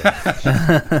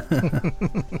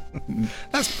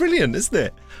 That's brilliant, isn't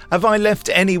it? Have I left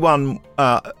anyone,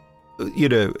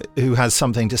 who has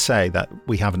something to say that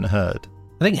we haven't heard?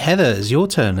 I think Heather, is your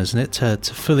turn, isn't it, to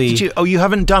fully... you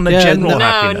haven't done a general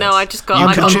happiness? No, I just got... You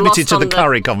I contributed got to the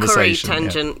curry conversation. Curry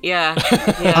tangent, yeah.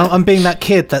 I'm being that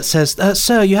kid that says,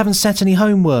 sir, you haven't set any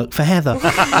homework for Heather.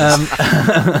 Well,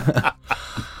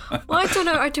 I don't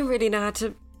know. I don't really know how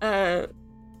to...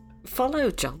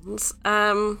 follow John's.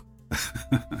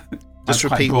 Just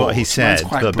repeat what he said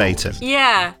verbatim.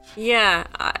 Yeah.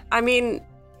 I mean,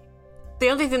 the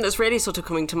only thing that's really sort of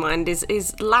coming to mind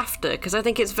is laughter, because I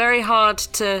think it's very hard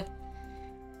to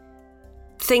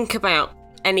think about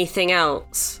anything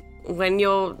else when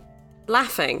you're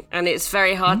laughing, and it's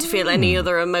very hard to feel any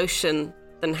other emotion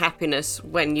than happiness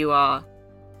when you are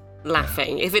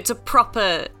laughing. If it's a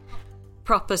proper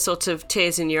sort of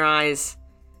tears in your eyes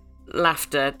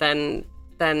laughter, then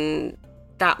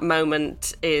that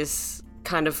moment is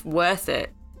kind of worth it,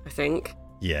 I think.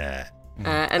 Yeah.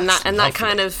 And that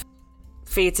kind of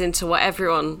feeds into what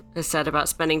everyone has said about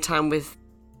spending time with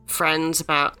friends,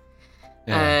 about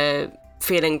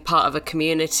feeling part of a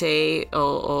community,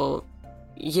 or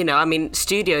I mean,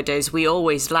 studio days, we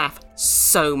always laugh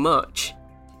so much.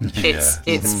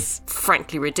 It's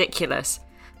frankly ridiculous.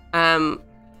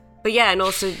 But yeah, and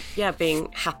also,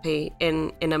 being happy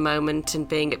in a moment and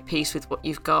being at peace with what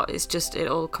you've got. It's just, it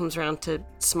all comes around to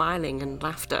smiling and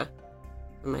laughter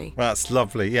for me. Well, that's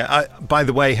lovely. Yeah. By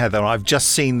the way, Heather, I've just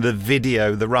seen the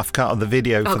video, the rough cut of the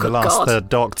video for the last Third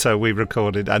Doctor we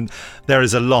recorded, and there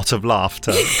is a lot of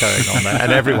laughter going on there,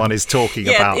 and everyone is talking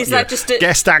about is that just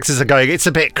guest actors are going, it's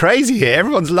a bit crazy here.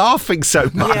 Everyone's laughing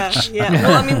so much. Yeah.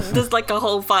 Well, I mean, there's like a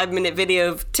whole 5-minute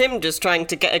video of Tim just trying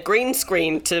to get a green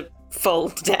screen to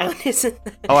fold down, isn't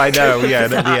there? Oh, I know, yeah.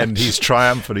 And at the end, he's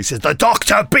triumphant. He says, "The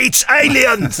Doctor beats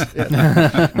aliens!"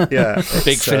 Yeah.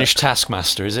 Big Finish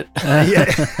Taskmaster, is it?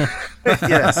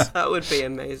 Yes. That would be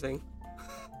amazing.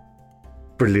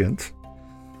 Brilliant.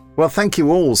 Well, thank you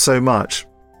all so much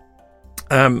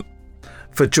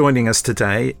for joining us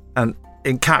today and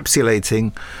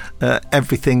encapsulating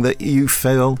everything that you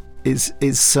feel is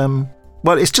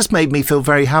well, it's just made me feel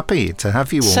very happy to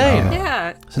have you all. Same.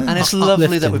 Yeah. And it's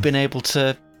lovely that we've been able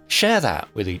to share that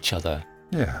with each other.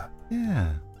 Yeah.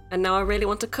 And now I really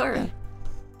want a curry.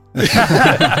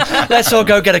 Let's all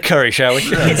go get a curry, shall we?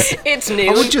 It's new.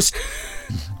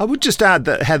 I would just add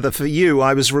that, Heather, for you,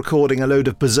 I was recording a load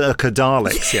of Berserker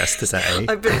Daleks yesterday.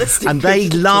 I've been listening. And they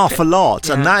laugh a lot,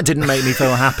 and that didn't make me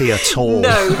feel happy at all.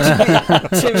 No,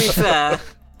 to be fair,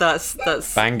 that's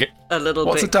Bang it. a little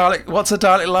What's bit. What's a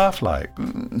Dalek laugh like?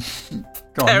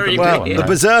 Go on, Very Well, brilliant. the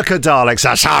Berserker Daleks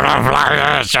are shut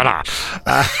up.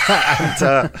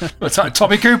 What's that,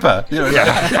 Tommy Cooper? Not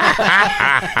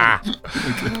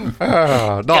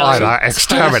like that,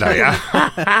 exterminator.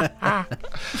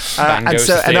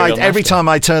 Every time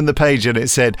I turned the page and it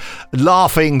said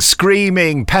laughing,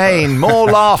 screaming, pain, more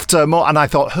laughter, more, and I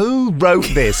thought, who wrote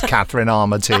this, Catherine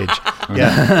Armitage?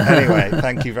 Yeah. Anyway,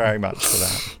 thank you very much for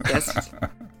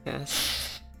that. Yes.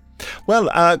 Well,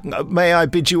 may I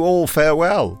bid you all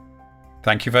farewell.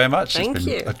 Thank you very much. Thank it's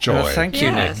been you. a joy. Thank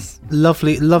you, Nick. Yes.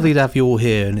 Lovely to have you all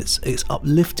here, and it's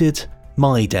uplifted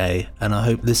my day, and I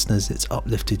hope listeners, it's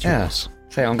uplifted yours.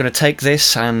 So I'm going to take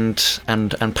this and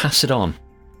pass it on,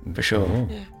 for sure.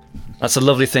 Yeah. That's a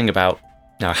lovely thing about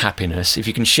happiness. If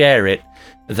you can share it,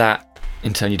 that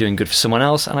in turn you're doing good for someone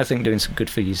else, and I think doing some good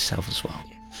for yourself as well.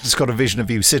 Just got a vision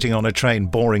of you sitting on a train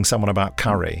boring someone about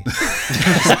curry.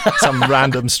 Some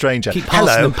random stranger.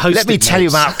 Hello, let me tell you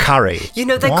about curry. You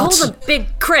know, they call them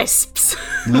big crisps.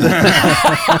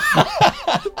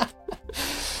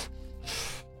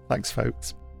 Thanks,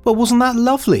 folks. Well, wasn't that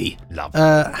lovely? Lovely.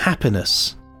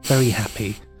 Happiness. Very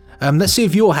happy. Let's see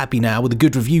if you're happy now with a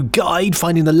good review guide,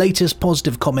 finding the latest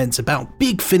positive comments about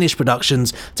Big Finish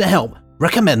productions to help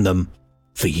recommend them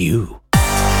for you.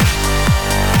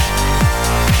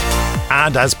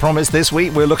 And as promised this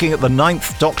week, we're looking at the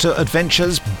 9th Doctor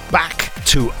Adventures Back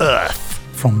to Earth.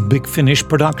 From Big Finish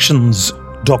Productions,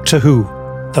 Doctor Who,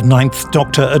 the 9th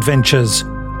Doctor Adventures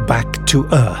Back to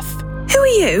Earth. Who are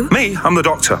you? Me, I'm the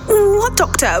Doctor. What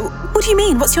Doctor? What do you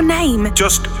mean? What's your name?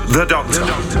 Just the Doctor.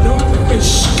 No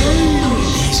escape.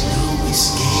 There's no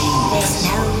escape. There's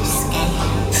no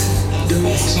escape.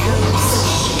 There's no escape.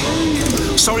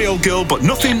 Sorry, old girl, but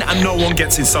nothing and no one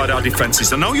gets inside our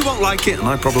defences. I know you won't like it, and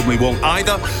I probably won't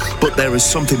either, but there is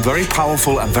something very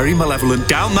powerful and very malevolent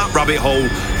down that rabbit hole,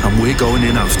 and we're going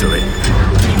in after it.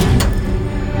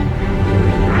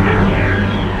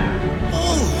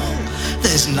 Oh,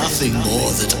 there's nothing more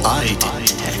that I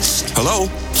detest. Hello?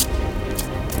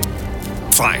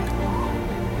 Fine.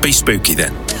 Be spooky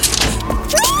then.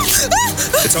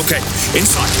 It's okay.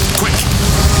 Inside, quick.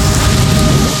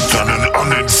 Than an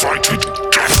uninvited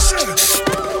guest.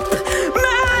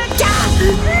 Murder!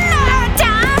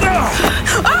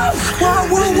 Oh! Whoa,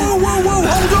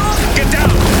 hold on! Get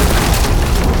down!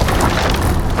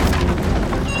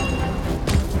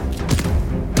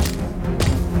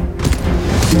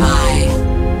 My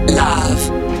love.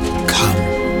 Come,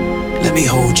 let me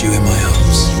hold you in my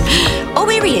arms. Oh,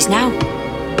 here he is now.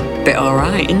 Bit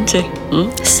alright, isn't he?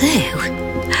 So...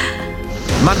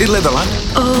 Mandy Litherland?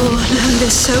 Oh,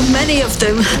 there's so many of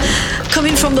them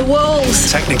coming from the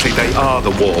walls. Technically, they are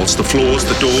the walls, the floors,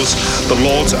 the doors, the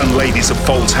lords and ladies of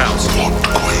Fold's house. What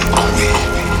queen are we?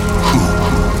 Who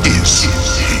is.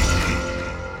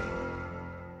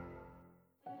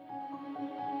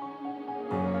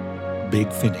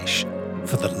 Big Finish,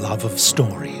 for the love of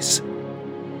stories.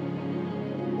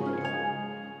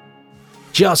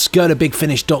 Just go to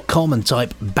bigfinish.com and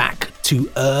type Back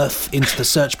to Earth into the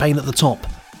search pane at the top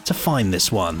to find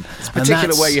this one. It's a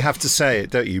particular way you have to say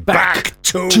it, don't you? Back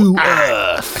to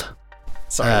Earth.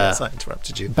 Sorry, I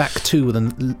interrupted you. Back to with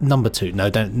a number 2. No,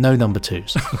 no number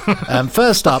 2s.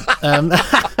 First up is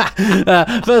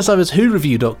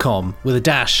whoreview.com with a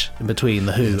dash in between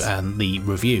the who and the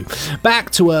review.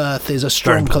 Back to Earth is a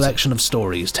strong collection of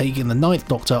stories taking the Ninth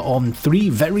Doctor on 3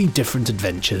 very different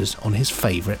adventures on his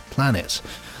favourite planets.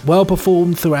 Well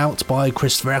performed throughout by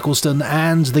Christopher Eccleston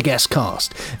and the guest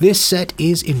cast. This set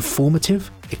is informative,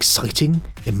 exciting,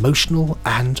 emotional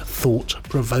and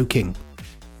thought-provoking,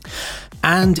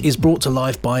 and is brought to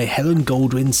life by Helen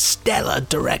Goldwyn's stellar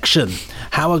direction,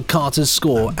 Howard Carter's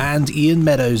score, and Ian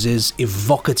Meadows'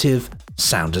 evocative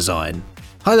sound design.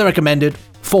 Highly recommended.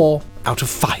 4 out of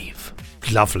 5.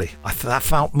 Lovely. That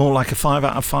felt more like a 5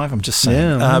 out of 5, I'm just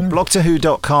saying.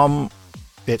 BlogtoWho.com.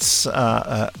 It's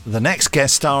the next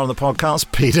guest star on the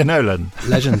podcast, Peter Nolan.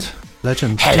 Legend. Did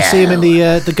you see him in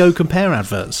the Go Compare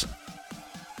adverts?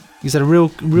 He's had a real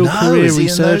career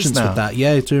resurgence with that.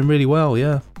 Yeah, he's doing really well,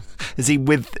 yeah. Is he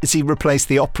replaced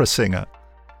the opera singer?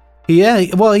 Yeah,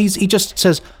 well, he just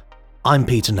says, "I'm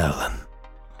Peter Nolan.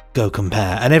 Go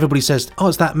Compare," and everybody says, "Oh,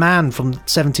 it's that man from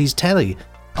 70s telly.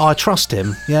 Oh, I trust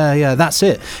him." Yeah, that's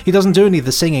it. He doesn't do any of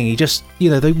the singing. He just,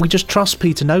 we just trust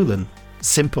Peter Nolan.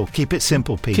 Simple. Keep it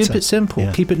simple, Peter. Keep it simple.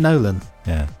 Yeah. Keep it Nolan.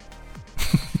 Yeah.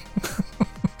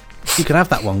 You can have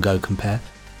that one. Go Compare.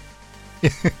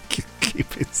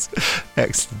 Keep it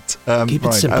excellent. Keep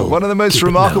it simple. One of the most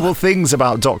remarkable things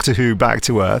about Doctor Who Back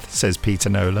to Earth, says Peter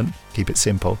Nolan, keep it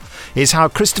simple, is how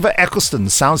Christopher Eccleston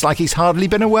sounds like he's hardly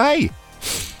been away.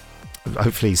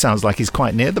 Hopefully he sounds like he's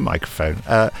quite near the microphone.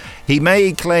 He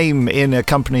may claim in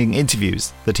accompanying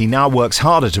interviews that he now works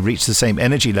harder to reach the same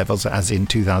energy levels as in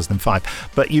 2005,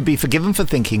 but you'd be forgiven for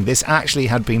thinking this actually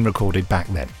had been recorded back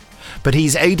then. But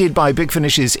he's aided by Big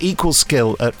Finish's equal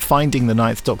skill at finding the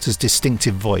Ninth Doctor's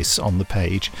distinctive voice on the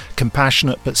page,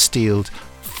 compassionate but steeled,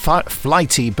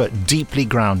 flighty but deeply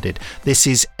grounded. This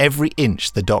is every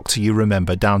inch the Doctor you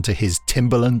remember, down to his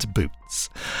Timberland boots.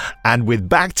 And with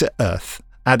Back to Earth,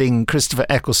 adding Christopher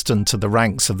Eccleston to the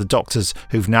ranks of the Doctors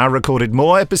who've now recorded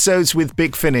more episodes with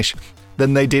Big Finish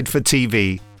than they did for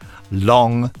TV,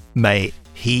 long may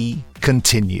he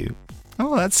continue.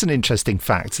 Oh, that's an interesting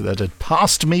fact that had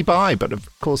passed me by, but of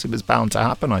course it was bound to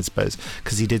happen, I suppose,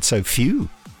 because he did so few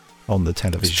on the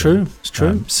television. It's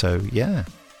true. So, yeah.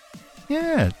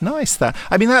 Yeah, nice that.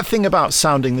 I mean, that thing about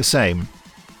sounding the same.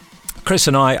 Chris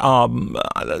and I are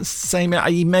the same.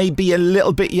 He may be a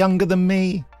little bit younger than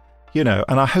me,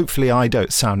 and hopefully I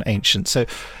don't sound ancient. So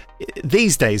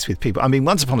these days with people, I mean,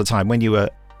 once upon a time when you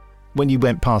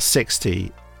went past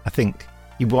 60, I think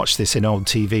you watch this in old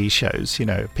TV shows,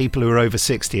 people who are over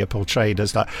 60 are portrayed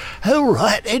as like, "Oh,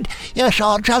 right, then, yes,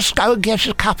 I'll just go and get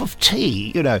a cup of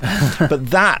tea," But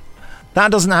that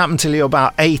doesn't happen till you're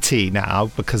about 80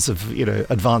 now because of,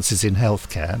 advances in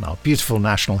healthcare and our beautiful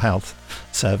National Health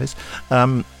Service.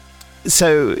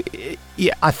 So,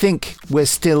 yeah, I think we're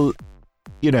still,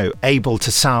 able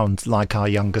to sound like our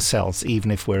younger selves,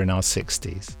 even if we're in our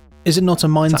 60s. Is it not a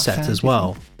mindset as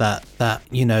well that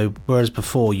whereas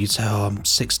before you'd say, "Oh, I'm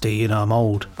 60, I'm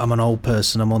old, I'm an old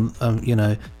person, I'm on,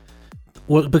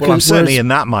 Well, I'm certainly in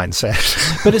that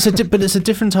mindset. but it's a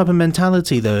different type of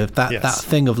mentality though. If that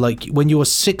thing of like when you were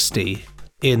 60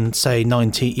 in say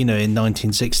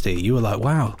 1960, you were like,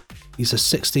 "Wow, he's a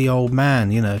 60-year-old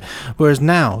man," Whereas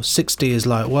now 60 is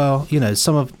like, well,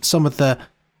 some of the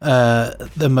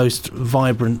most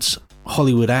vibrant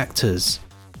Hollywood actors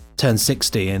turn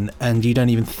 60 and you don't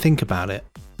even think about it.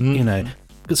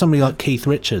 But somebody like Keith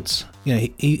Richards,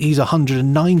 he's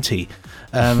 190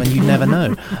 and you never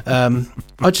know.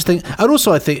 I just think, and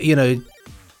also I think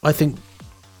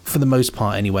for the most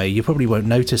part anyway, you probably won't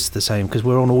notice the same because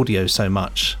we're on audio so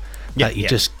much that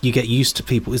you get used to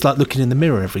people. It's like looking in the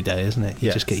mirror every day, isn't it?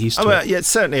 You just get used to it. Yeah,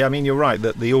 certainly. I mean, you're right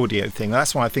that the audio thing,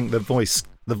 that's why I think the voice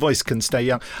can stay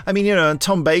young. I mean, and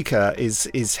Tom Baker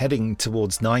is heading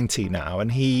towards 90 now,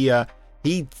 and he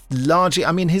largely,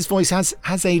 I mean, his voice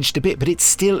has aged a bit, but it's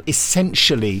still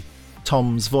essentially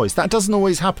Tom's voice. That doesn't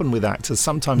always happen with actors.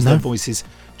 Sometimes their voices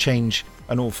change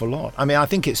an awful lot. I mean, I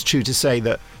think it's true to say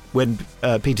that when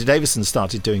Peter Davison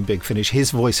started doing Big Finish,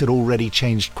 his voice had already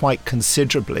changed quite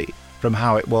considerably from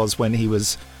how it was when he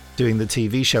was doing the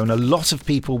TV show, and a lot of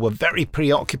people were very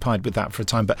preoccupied with that for a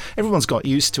time, but everyone's got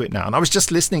used to it now. And I was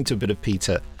just listening to a bit of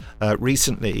Peter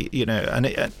recently,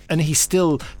 and he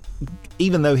still,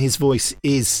 even though his voice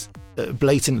is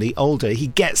blatantly older, he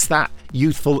gets that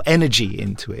youthful energy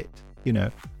into it,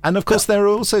 And of course, there are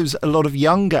also a lot of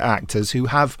younger actors who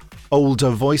have older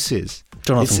voices.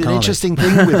 Jonathon It's an Carley. interesting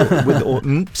thing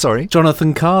with sorry?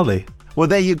 Jonathon Carley. Well,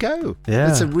 there you go. Yeah.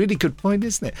 That's a really good point,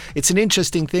 isn't it? It's an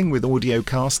interesting thing with audio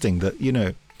casting that,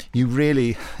 you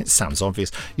really, it sounds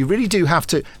obvious, you really do have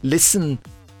to listen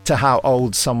to how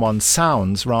old someone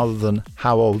sounds rather than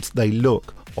how old they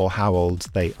look or how old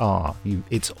they are.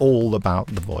 It's all about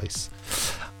the voice.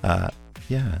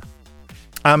 Yeah.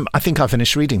 I think I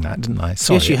finished reading that, didn't I?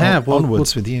 Sorry, yes, you have.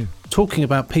 Onwards with you. Talking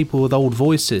about people with old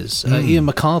voices, Ian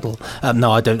McArdle.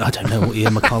 No, I don't know what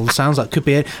Ian McArdle sounds like. Could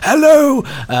be a hello.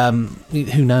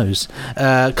 Who knows?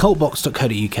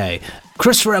 Cultbox.co.uk.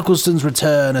 Christopher Eccleston's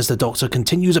return as the Doctor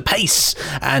continues apace,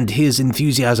 and his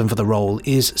enthusiasm for the role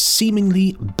is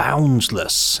seemingly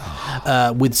boundless.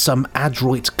 With some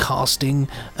adroit casting,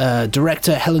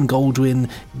 director Helen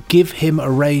Goldwyn give him a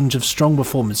range of strong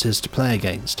performances to play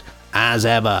against. As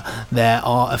ever, there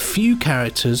are a few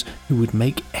characters who would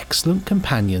make excellent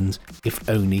companions if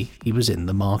only he was in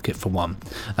the market for one.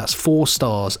 That's 4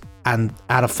 stars, and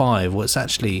out of 5, well, it's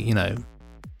actually,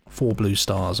 4 blue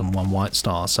stars and 1 white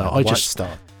star. So I just think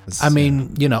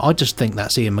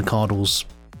that's Ian McArdle's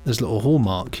his little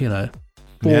hallmark,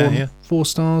 4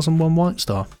 stars and 1 white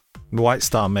star. The white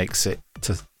star makes it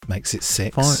 6.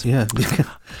 5, yeah.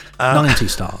 90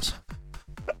 stars.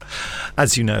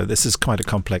 As you know, this is quite a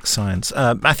complex science.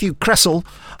 Matthew Cressel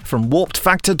from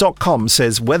warpedfactor.com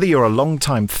says, whether you're a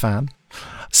long-time fan,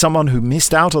 someone who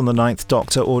missed out on the 9th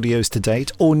Doctor audios to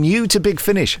date, or new to Big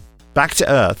Finish, Back to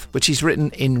Earth, which he's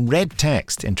written in red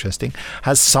text, interesting,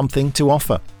 has something to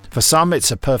offer. For some,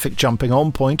 it's a perfect jumping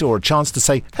on point or a chance to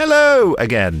say hello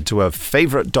again to a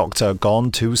favourite Doctor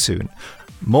gone too soon.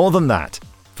 More than that,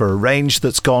 for a range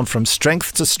that's gone from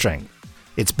strength to strength,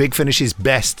 it's Big Finish's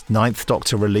best 9th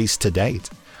Doctor release to date.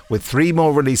 With 3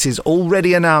 more releases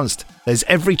already announced, there's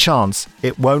every chance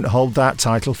it won't hold that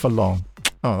title for long.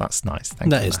 Oh, that's nice.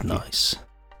 Thank you. That is nice.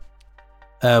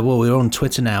 We're on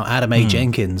Twitter now. Adam A.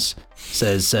 Jenkins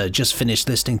says, just finished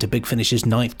listening to Big Finish's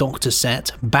 9th Doctor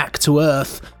set, Back to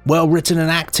Earth. Well written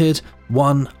and acted.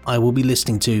 One I will be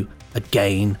listening to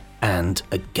again and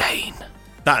again.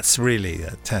 That's really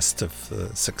a test of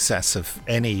the success of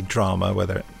any drama,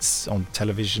 whether it's on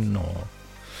television or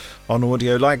on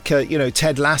audio. Like,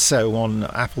 Ted Lasso on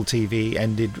Apple TV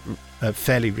ended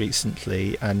fairly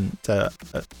recently, and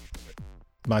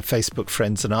my Facebook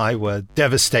friends and I were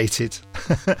devastated.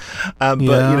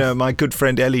 But, my good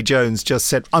friend Ellie Jones just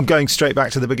said, I'm going straight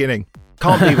back to the beginning.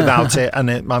 Can't be without it, and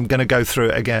I'm going to go through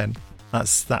it again.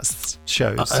 That's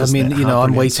shows.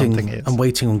 I'm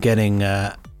waiting on getting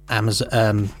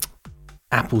Amazon,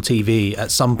 Apple TV at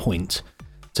some point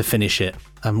to finish it.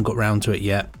 I haven't got round to it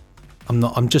yet.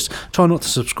 I'm just trying not to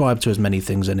subscribe to as many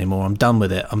things anymore. I'm done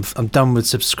with it. I'm done with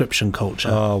subscription culture.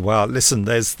 Oh, well, listen,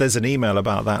 there's an email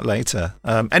about that later.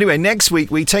 Anyway, next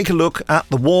week we take a look at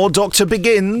The War Doctor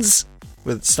Begins,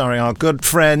 starring our good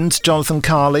friend Jonathon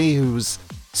Carley, who was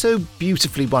so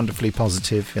beautifully, wonderfully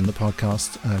positive in the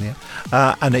podcast earlier.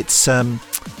 And it's a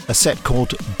set called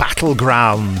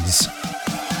Battlegrounds.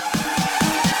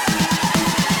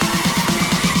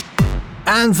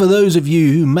 And for those of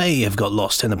you who may have got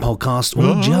lost in the podcast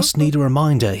or just need a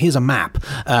reminder, here's a map.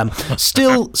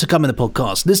 Still to come in the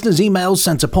podcast, listeners' emails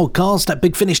sent to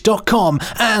podcast@bigfinish.com,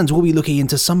 and we'll be looking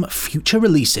into some future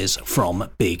releases from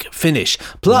Big Finish.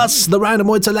 Plus, the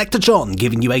Randomoid Selectatron,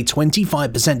 giving you a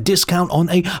 25% discount on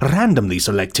a randomly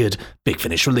selected Big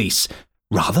Finish release.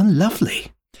 Rather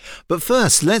lovely. But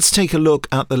first, let's take a look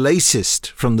at the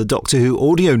latest from the Doctor Who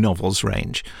audio novels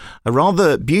range, a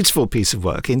rather beautiful piece of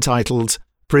work entitled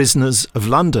Prisoners of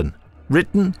London,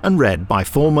 written and read by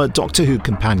former Doctor Who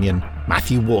companion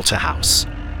Matthew Waterhouse.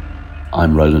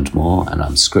 I'm Roland Moore, and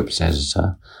I'm script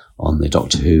editor on the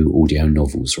Doctor Who audio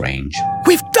novels range.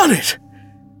 We've done it,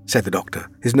 said the Doctor,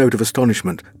 his note of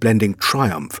astonishment blending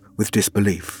triumph with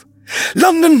disbelief.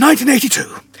 London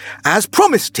 1982, as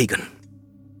promised, Tegan.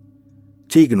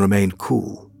 Tegan remained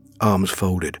cool, arms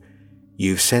folded.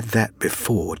 You've said that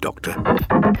before, Doctor.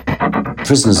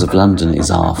 Prisoners of London is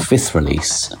our 5th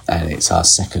release, and it's our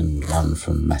 2nd one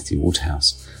from Matthew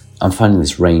Waterhouse. I'm finding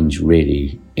this range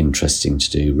really interesting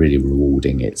to do, really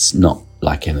rewarding. It's not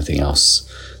like anything else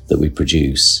that we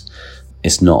produce.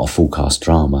 It's not a full cast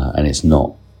drama, and it's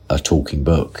not a talking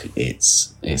book.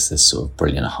 It's this sort of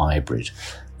brilliant hybrid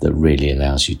that really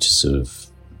allows you to sort of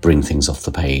bring things off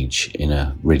the page in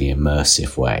a really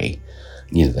immersive way.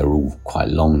 They're all quite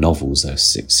long novels, those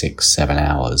 6, 7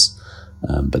 hours,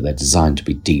 but they're designed to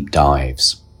be deep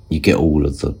dives. you get all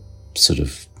of the sort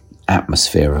of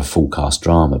atmosphere of full cast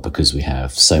drama because we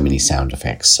have so many sound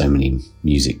effects, so many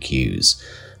music cues,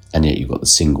 and yet you've got the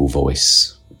single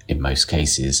voice in most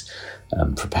cases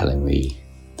propelling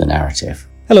the narrative.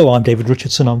 Hello, I'm David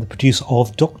Richardson. I'm the producer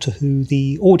of Doctor Who,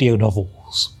 the audio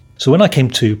novels. So when I came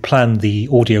to plan the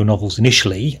audio novels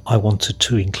initially, I wanted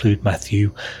to include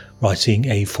Matthew writing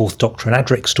a Fourth Doctor and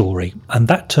Adric story, and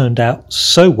that turned out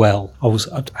so well. I was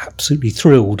absolutely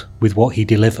thrilled with what he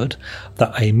delivered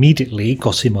that I immediately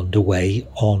got him underway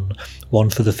on one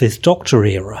for the Fifth Doctor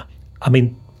era. I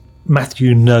mean,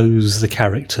 Matthew knows the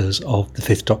characters of the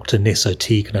Fifth Doctor, Nyssa,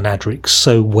 Tegan and Adric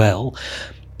so well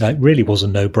that it really was a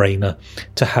no-brainer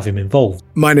to have him involved.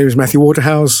 My name is Matthew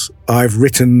Waterhouse. I've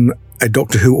written a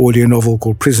Doctor Who audio novel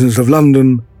called Prisoners of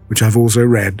London, which I've also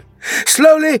read.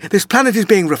 Slowly, this planet is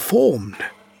being reformed.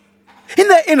 In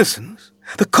their innocence,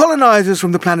 the colonizers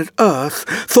from the planet Earth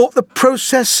thought the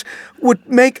process would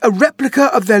make a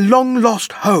replica of their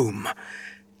long-lost home,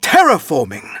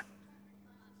 terraforming.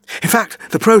 In fact,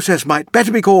 the process might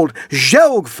better be called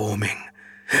gelg-forming,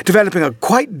 developing a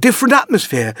quite different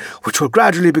atmosphere which will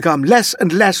gradually become less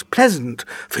and less pleasant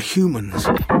for humans.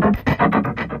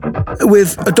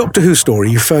 With a Doctor Who story,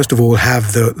 you first of all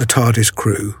have the TARDIS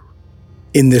crew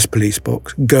in this police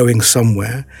box, going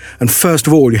somewhere, and first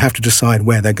of all you have to decide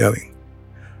where they're going.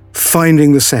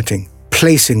 Finding the setting,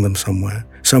 placing them somewhere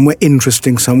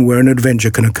interesting, somewhere an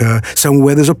adventure can occur,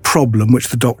 somewhere there's a problem which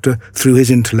the Doctor, through his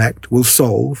intellect, will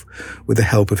solve with the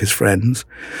help of his friends.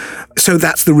 So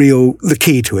that's the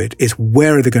key to it, is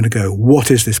where are they going to go?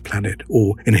 What is this planet?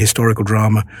 Or, in a historical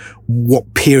drama,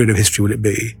 what period of history will it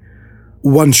be?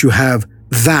 Once you have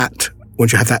that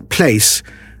place,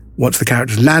 once the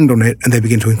characters land on it and they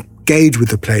begin to engage with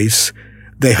the place,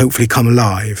 they hopefully come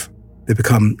alive. They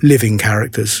become living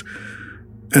characters.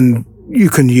 And you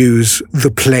can use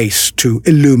the place to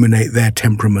illuminate their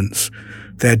temperaments,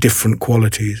 their different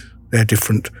qualities, their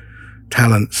different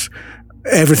talents.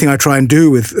 Everything I try and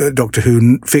do with Doctor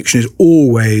Who fiction is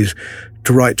always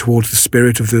to write towards the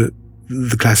spirit of the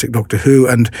classic Doctor Who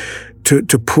and to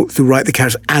write the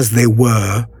characters as they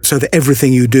were, so that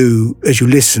everything you do as you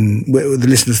listen, the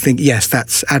listeners think, yes,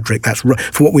 that's Adric, that's right.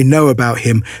 From what we know about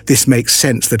him, this makes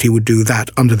sense that he would do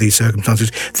that under these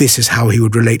circumstances. This is how he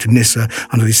would relate to Nyssa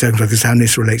under these circumstances. This is how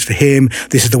Nyssa relates to him.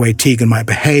 This is the way Tegan might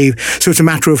behave. So it's a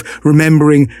matter of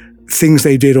remembering things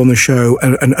they did on the show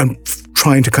and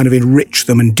trying to kind of enrich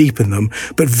them and deepen them,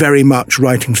 but very much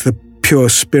writing to the pure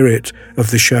spirit of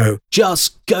the show.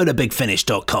 Just go to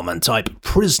bigfinish.com and type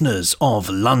Prisoners of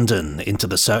London into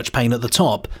the search pane at the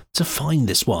top to find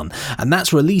this one. And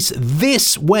that's released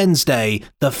this Wednesday,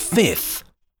 the 5th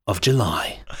of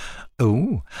July.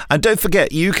 Oh, and don't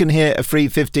forget, you can hear a free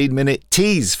 15-minute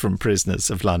tease from Prisoners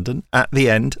of London at the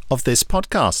end of this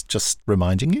podcast. Just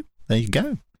reminding you, there you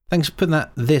go. Thanks for putting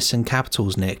this in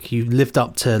capitals, Nick. You lived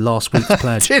up to last week's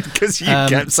pledge. I did, because you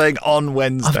kept saying on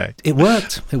Wednesday. It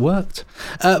worked.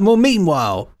 Well,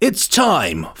 meanwhile, it's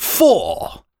time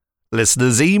for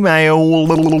listeners'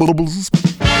 emails.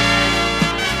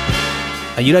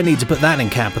 And you don't need to put that in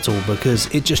capital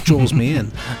because it just draws me in.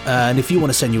 And if you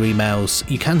want to send your emails,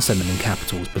 you can send them in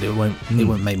capitals, but it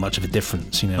won't make much of a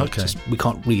difference. Okay. We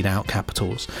can't read out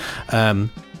capitals.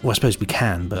 Well, I suppose we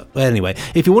can, but anyway,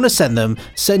 if you want to send them,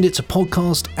 send it to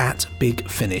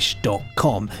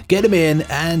podcast@bigfinish.com. Get them in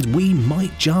and we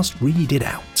might just read it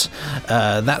out.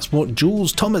 That's what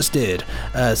Jules Thomas did.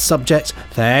 Subject,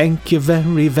 thank you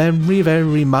very, very,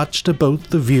 very much to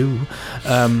both of you.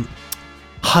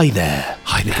 Hi there,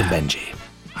 Nick and Benji.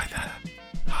 Hi there.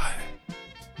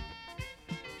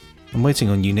 I'm waiting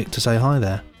on you, Nick, to say hi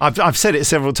there. I've said it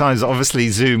several times. Obviously,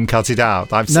 Zoom cut it out.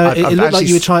 It looked like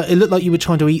you were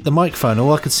trying to eat the microphone.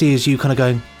 All I could see is you kind of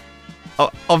going.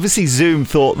 Obviously, Zoom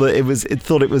thought that it was.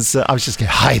 I was just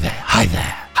going, hi there.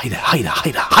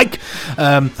 Hike.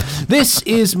 This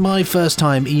is my first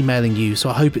time emailing you, so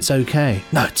I hope it's okay.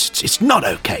 No, it's not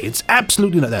okay. It's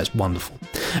absolutely not. That's wonderful.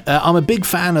 I'm a big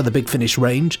fan of the Big Finish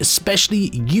range, especially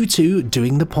you two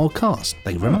doing the podcast.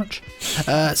 Thank you very much.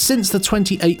 Since the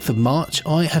 28th of March,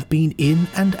 I have been in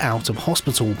and out of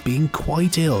hospital, being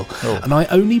quite ill, and I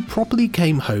only properly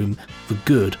came home for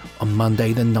good on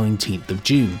Monday the 19th of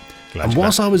June. And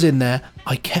whilst I was in there,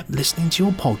 I kept listening to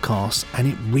your podcast, and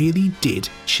it really did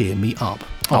cheer me up.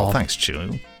 Oh, thanks,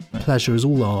 Jules. Pleasure is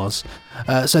all ours.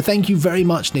 So thank you very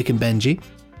much, Nick and Benji.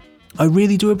 I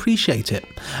really do appreciate it.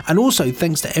 And also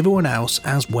thanks to everyone else,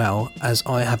 as well as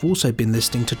I have also been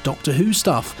listening to Doctor Who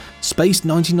stuff, Space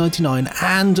 1999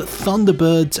 and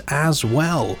Thunderbirds as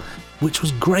well, which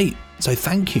was great. So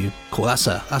thank you. Cool, that's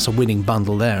a winning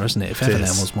bundle there, isn't it? If ever there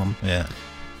was one. Yeah.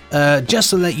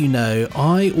 just to let you know,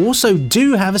 I also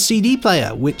do have a CD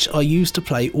player, which I use to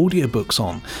play audiobooks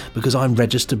on, because I'm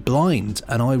registered blind,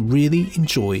 and I really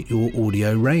enjoy your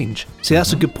audio range. See,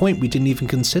 that's a good point. We didn't even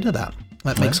consider that.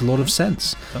 That makes a lot of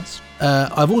sense.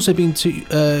 I've also been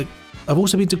to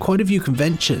quite a few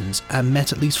conventions and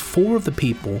met at least 4 of the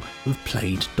people who've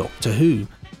played Doctor Who.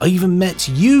 I even met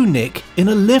you, Nick, in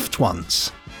a lift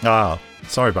once. Oh,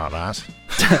 sorry about that.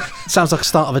 Sounds like the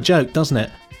start of a joke, doesn't it?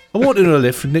 I walked in a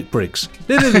lift with Nick Briggs.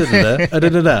 There's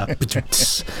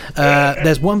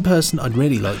one person I'd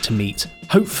really like to meet,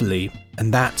 hopefully,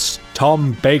 and that's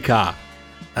Tom Baker,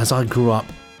 as I grew up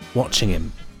watching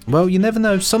him. Well, you never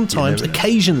know. Sometimes,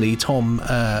 occasionally, Tom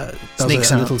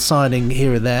does a little signing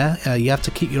here or there. You have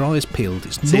to keep your eyes peeled.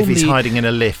 See if he's hiding in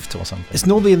a lift or something. It's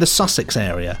normally in the Sussex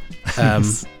area.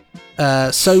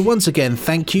 So once again,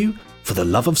 thank you for the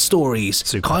love of stories.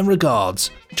 Super. Kind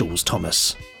regards, Jules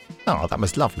Thomas. Oh, that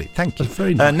was lovely. Thank you.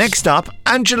 Very nice. Next up,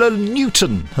 Angela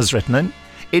Newton has written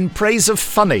in praise of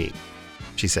funny,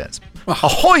 she says.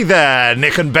 Ahoy there,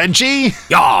 Nick and Benji!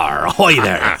 Yar! Ahoy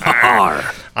there! Yar!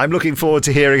 I'm looking forward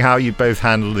to hearing how you both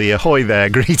handle the ahoy there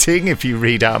greeting. If you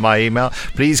read out my email,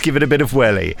 please give it a bit of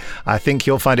welly. I think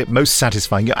you'll find it most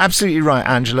satisfying. You're absolutely right,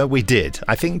 Angela. We did.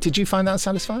 Did you find that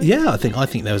satisfying? Yeah, I think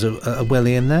there was a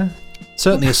welly in there.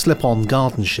 Certainly a slip-on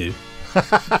garden shoe.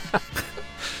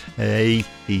 Hey,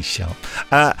 he's sharp.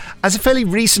 As a fairly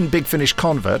recent Big Finish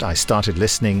convert, I started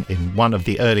listening in one of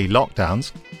the early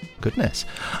lockdowns. Goodness.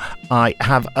 I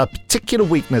have a particular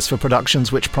weakness for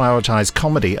productions which prioritise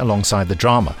comedy alongside the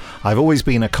drama. I've always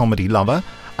been a comedy lover,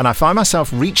 and I find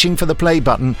myself reaching for the play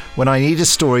button when I need a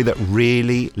story that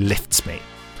really lifts me.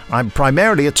 I'm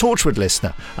primarily a Torchwood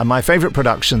listener, and my favourite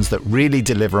productions that really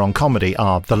deliver on comedy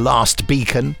are The Last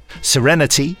Beacon,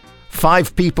 Serenity,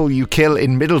 5 People You Kill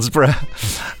in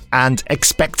Middlesbrough, and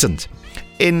Expectant.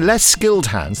 In less skilled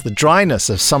hands, the dryness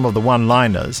of some of the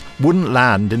one-liners wouldn't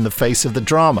land in the face of the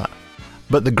drama.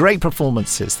 But the great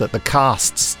performances that the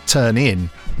casts turn in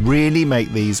really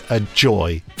make these a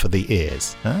joy for the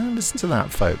ears. Listen to that,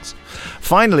 folks.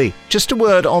 Finally, just a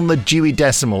word on the Dewey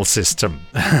Decimal System.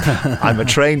 I'm a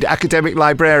trained academic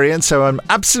librarian, so I'm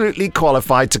absolutely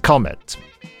qualified to comment.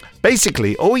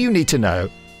 Basically, all you need to know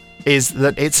is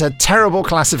that it's a terrible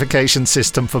classification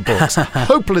system for books,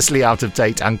 hopelessly out of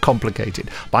date and complicated.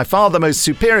 By far the most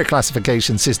superior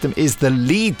classification system is the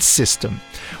Leeds system,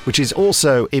 which is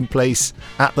also in place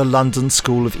at the London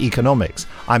School of Economics.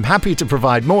 I'm happy to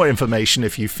provide more information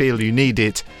if you feel you need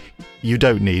it. You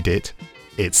don't need it.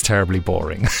 It's terribly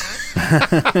boring.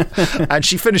 And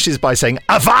she finishes by saying,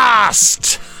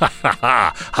 Avast!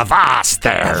 Avast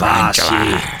there,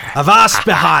 Angela. Avast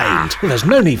behind. Well, there's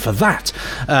no need for that.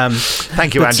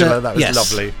 Thank you, Angela. That was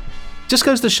lovely. Just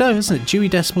goes to show, isn't it? Dewey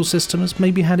Decimal System has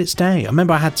maybe had its day. I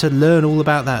remember I had to learn all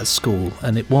about that at school,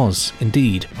 and it was,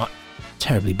 indeed,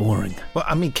 terribly boring. Well,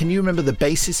 I mean, can you remember the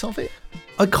basis of it?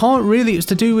 I can't really.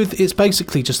 It's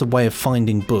basically just a way of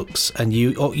finding books, and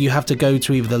you have to go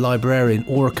to either the librarian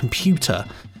or a computer,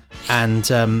 and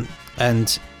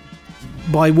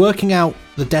by working out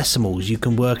the decimals, you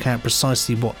can work out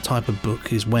precisely what type of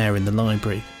book is where in the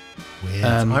library. Weird.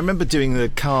 I remember doing the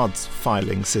cards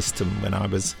filing system when I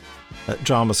was at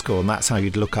drama school, and that's how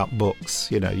you'd look up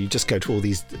books. You know, you just go to all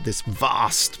this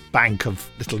vast bank of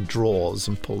little drawers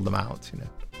and pull them out. You know.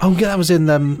 Oh yeah, that was in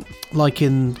like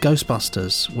in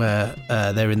Ghostbusters, where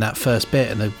they're in that first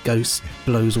bit and the ghost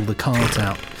blows all the cards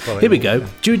out. Here we go.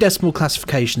 Dewey Decimal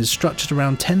Classification is structured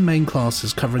around 10 main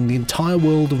classes covering the entire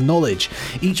world of knowledge.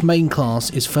 Each main class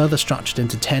is further structured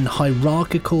into 10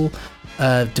 hierarchical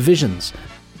divisions,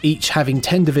 each having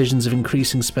 10 divisions of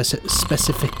increasing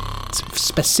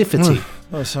specificity.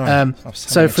 Oh, sorry.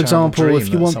 So, for example, if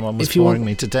you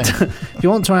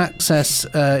want to access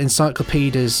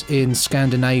encyclopedias in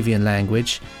Scandinavian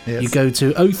language, you go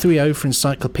to 030 for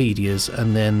encyclopedias,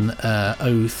 and then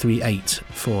 038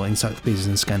 for encyclopedias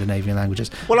in Scandinavian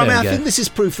languages. Well, I think this is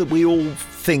proof that we all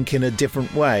think in a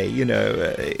different way. You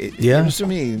know, you know what I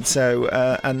mean. So,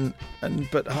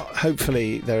 but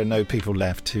hopefully there are no people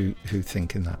left who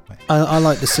think in that way. I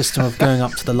like the system of going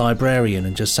up to the librarian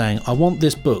and just saying, "I want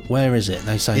this book. Where is it?" And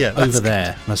they say, "Over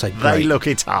there." And I say, "Great." They look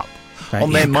it up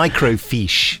on their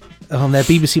microfiche, on their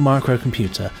BBC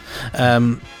microcomputer,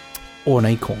 or an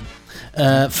Acorn.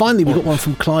 Finally, we got one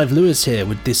from Clive Lewis here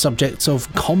with the subject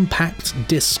of compact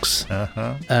discs.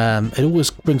 It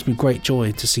always brings me great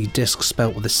joy to see discs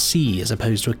spelt with a C as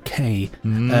opposed to a K,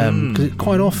 because it's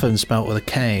quite often spelt with a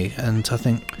K, and I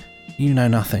think you know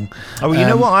nothing. Oh, you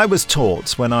know what I was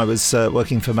taught when I was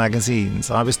working for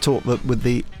magazines? I was taught that with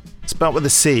the spelt with a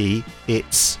C,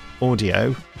 it's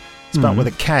audio. Spelt with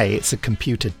a K, it's a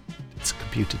computer. It's a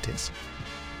computer disk.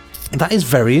 That is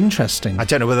very interesting. I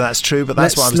don't know whether that's true, but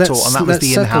that's what I was taught, and that was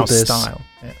the in-house style.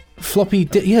 Yeah. Floppy,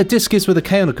 disk is with a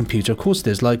K on a computer. Of course it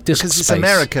is, like disk because it's space.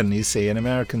 American, you see, and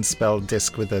Americans spell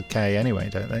disk with a K anyway,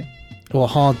 don't they? Or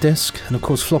hard disk, and of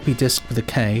course floppy disk with a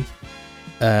K,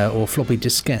 or floppy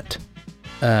diskette.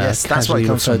 Yes, that's what it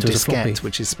comes from, diskette,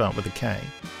 which is spelled with a K.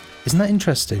 Isn't that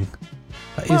interesting?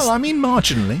 I mean,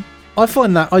 marginally.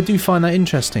 I do find that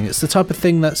interesting. It's the type of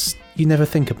thing that's you never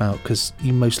think about because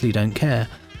you mostly don't care.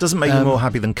 Doesn't make you more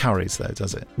happy than curries, though,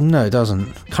 does it? No, it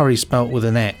doesn't. Curry spelt with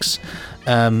an X.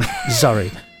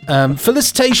 Sorry.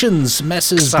 Felicitations,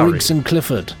 Messrs. Briggs and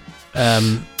Clifford.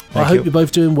 I hope you're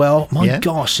both doing well. My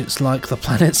gosh, it's like the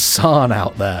planet Sun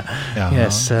out there.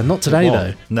 Yes, not today,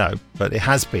 though. No, but it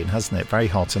has been, hasn't it? Very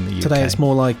hot in the UK. Today it's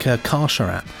more like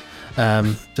Carcharat.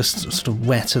 Just sort of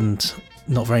wet and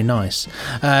not very nice.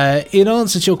 In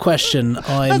answer to your question,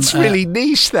 That's really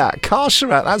niche, that.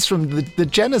 Carcharat, that's from the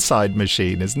genocide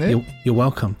machine, isn't it? You're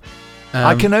welcome.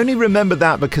 I can only remember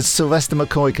that because Sylvester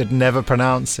McCoy could never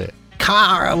pronounce it.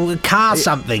 Car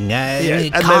something.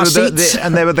 Car seats.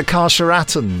 And there were the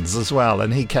Carcharatans as well,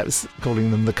 and he kept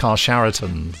calling them the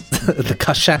Carcharatans. The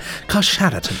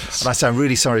Carcharatans. And I say, I'm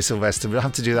really sorry, Sylvester, we'll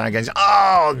have to do that again.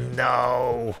 Oh,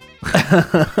 no.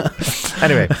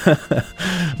 Anyway.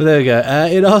 Well, there we go.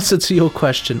 In answer to your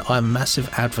question, I'm a massive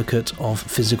advocate of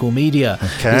physical media.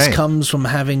 Okay. This comes from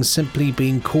having simply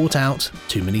been caught out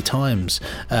too many times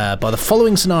by the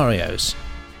following scenarios.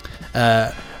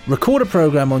 Record a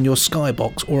program on your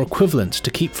Skybox or equivalent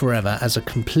to keep forever as a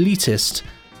completist,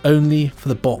 only for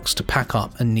the box to pack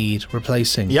up and need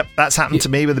replacing. Yep, that's happened to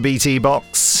me with the BT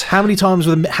box. How many times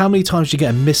do you get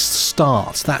a missed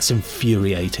start? That's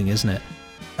infuriating, isn't it?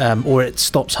 Or it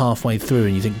stops halfway through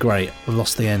and you think, great, I've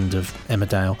lost the end of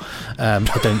Emmerdale. I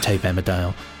don't tape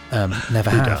Emmerdale. Never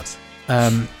have. Who does?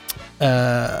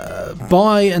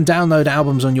 Buy and download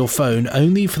albums on your phone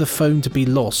only for the phone to be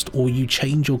lost, or you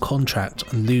change your contract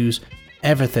and lose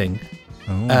everything.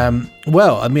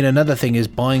 Well, I mean, another thing is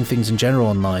buying things in general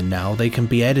online now. They can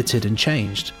be edited and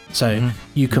changed. So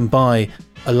you can buy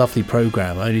a lovely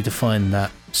program only to find that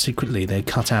secretly they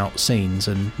cut out scenes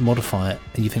and modify it,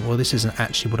 and you think, well, this isn't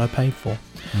actually what I paid for.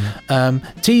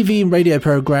 TV and radio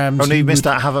programs. Oh, no, you missed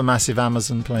out. Have a massive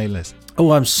Amazon playlist.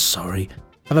 Oh, I'm sorry.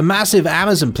 Have a massive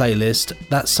Amazon playlist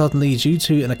that suddenly, due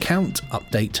to an account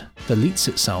update, deletes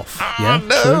itself. No!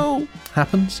 True.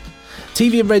 Happens.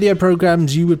 TV and radio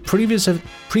programs you would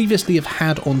previously have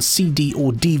had on CD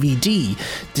or DVD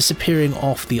disappearing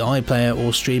off the iPlayer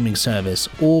or streaming service,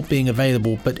 or being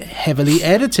available but heavily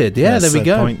edited. Yeah, That's there we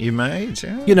go. The point you made.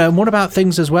 Yeah. You know, and what about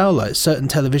things as well, like certain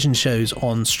television shows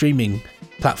on streaming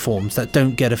platforms that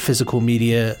don't get a physical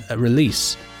media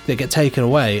release? They get taken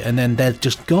away and then they're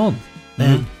just gone.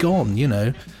 They're gone, you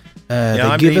know.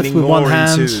 They giveth with one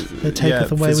hand, they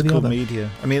taketh away with the other.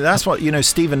 Media. I mean, that's what,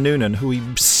 Stephen Noonan, who we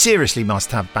seriously must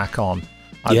have back on.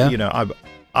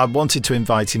 I wanted to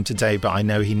invite him today, but I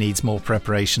know he needs more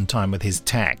preparation time with his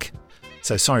tech.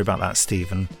 So sorry about that,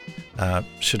 Stephen.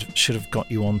 Should have got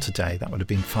you on today. That would have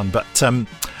been fun. But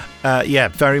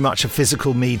very much a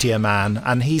physical media man,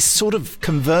 and he's sort of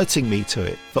converting me to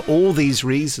it for all these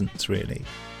reasons, really.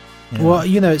 Yeah. Well,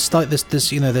 it's like this,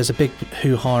 there's a big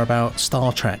hoo-ha about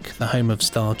Star Trek, the home of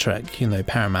Star Trek,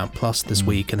 Paramount Plus this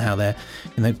week, and how they're,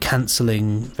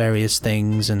 cancelling various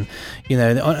things, and,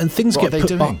 and things what get are they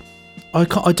put doing?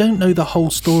 I don't know the whole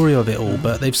story of it all,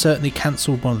 but they've certainly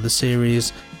cancelled one of the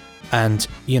series, and,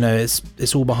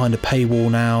 it's all behind a paywall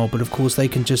now, but of course they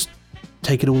can just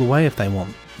take it all away if they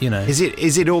want, Is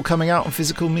it all coming out on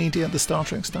physical media, the Star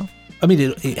Trek stuff? I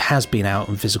mean, it has been out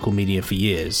on physical media for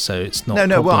years, so it's not.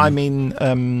 No. Well, I mean,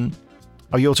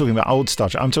 you're talking about old Star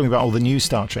Trek. I'm talking about all the new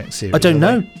Star Trek series. I don't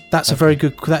know. That is a very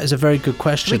good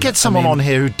question. We get someone on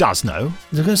here who does know.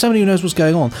 There's somebody who knows what's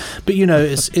going on, but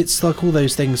it's like all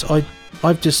those things.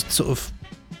 I've just sort of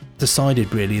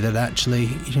decided really that actually,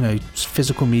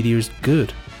 physical media is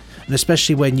good, and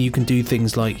especially when you can do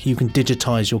things like you can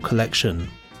digitize your collection,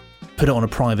 put it on a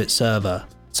private server,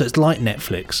 so it's like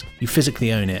Netflix. You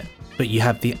physically own it, but you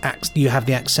have the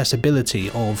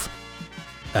accessibility of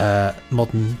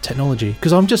modern technology.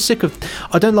 Because I'm just sick of.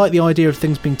 I don't like the idea of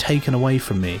things being taken away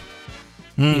from me.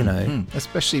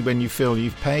 Especially when you feel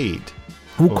you've paid.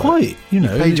 Well, quite. You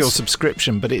paid your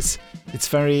subscription, but it's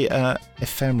very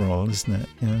ephemeral, isn't it?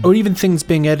 Yeah. Or even things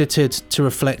being edited to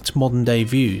reflect modern day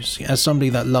views. As somebody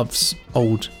that loves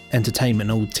old entertainment,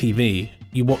 old TV,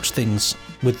 you watch things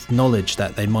with knowledge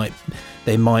that they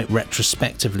might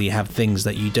retrospectively have things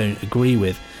that you don't agree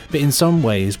with, but in some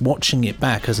ways watching it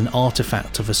back as an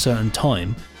artifact of a certain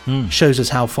time shows us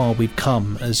how far we've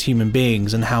come as human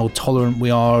beings and how tolerant we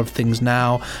are of things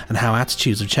now and how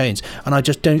attitudes have changed. And I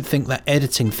just don't think that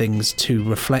editing things to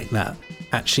reflect that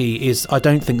actually is, I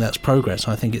don't think that's progress.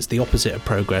 I think it's the opposite of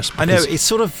progress. I know, it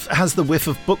sort of has the whiff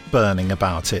of book burning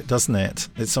about it, doesn't it?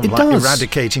 It's sort of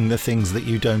eradicating the things that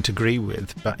you don't agree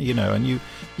with. But, and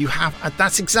you have,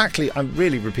 that's exactly, I'm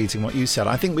really repeating what you said.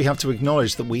 I think we have to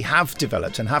acknowledge that we have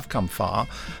developed and have come far,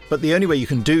 but the only way you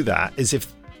can do that is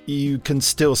if you can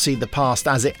still see the past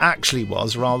as it actually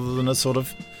was, rather than a sort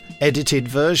of edited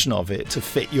version of it to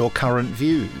fit your current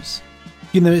views.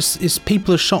 It's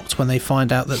people are shocked when they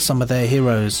find out that some of their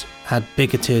heroes had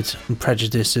bigoted and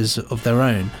prejudices of their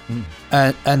own,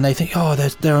 and they think, oh,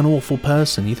 they're an awful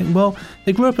person. You think, well,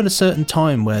 they grew up in a certain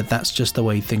time where that's just the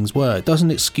way things were. It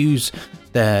doesn't excuse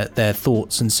their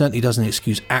thoughts, and certainly doesn't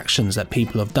excuse actions that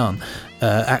people have done,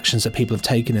 actions that people have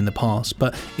taken in the past.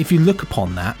 But if you look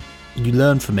upon that, you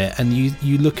learn from it, and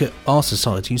you look at our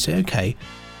society, you say, okay,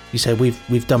 you say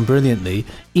we've done brilliantly.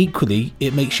 Equally,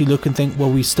 it makes you look and think,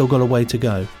 well, we've still got a way to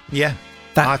go. Yeah,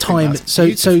 that time. So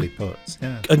put,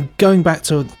 yeah. And going back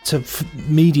to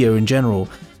media in general,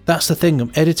 that's the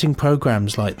thing. Editing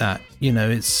programs like that,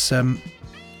 it's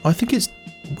I think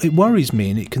it worries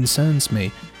me and it concerns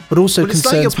me. But also it's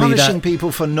like you're concerns me punishing that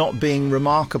people for not being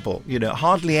remarkable.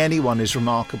 Hardly anyone is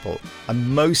remarkable, and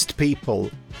most people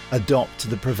adopt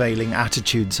the prevailing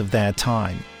attitudes of their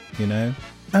time.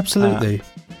 Absolutely.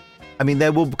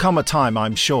 There will come a time,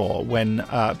 I'm sure, when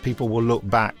people will look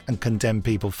back and condemn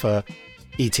people for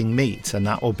eating meat, and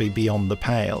that will be beyond the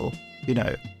pale.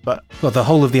 But the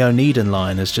whole of the Oneiden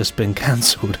line has just been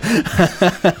cancelled.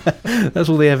 That's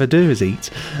all they ever do is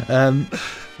eat.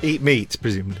 Eat meat,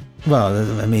 presumably. Well,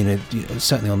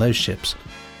 certainly on those ships.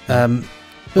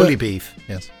 Bully beef,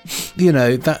 yes.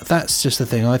 That's just the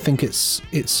thing. I think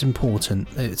it's important.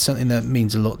 It's something that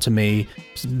means a lot to me.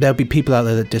 There'll be people out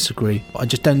there that disagree, but I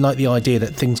just don't like the idea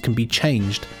that things can be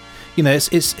changed.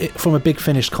 It's from a Big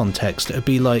Finish context, it'd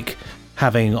be like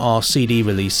having our CD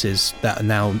releases that are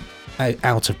now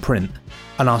out of print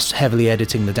and us heavily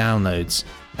editing the downloads,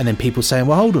 and then people saying,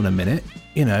 well, hold on a minute,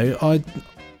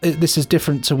 this is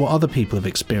different to what other people have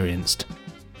experienced.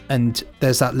 And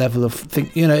there's that level of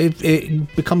thing,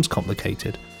 it becomes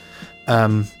complicated.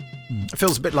 It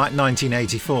feels a bit like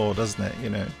 1984, doesn't it?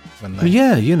 When they,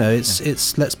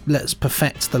 it's let's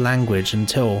perfect the language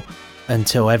until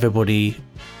everybody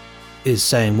is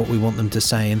saying what we want them to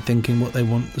say and thinking what they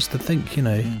want us to think.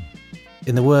 In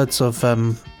the words of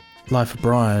Life of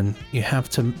Brian, you have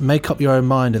to make up your own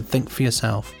mind and think for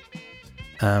yourself.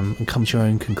 And come to your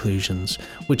own conclusions,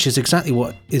 which is exactly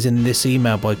what is in this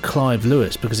email by Clive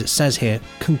Lewis, because it says here,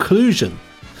 conclusion.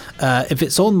 If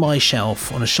it's on my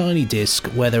shelf on a shiny disc,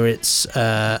 whether it's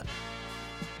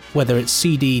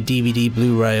CD, DVD,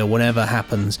 Blu-ray, or whatever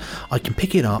happens, I can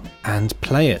pick it up and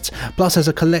play it. Plus, as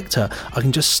a collector, I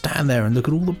can just stand there and look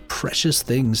at all the precious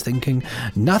things, thinking,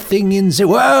 nothing in the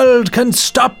world can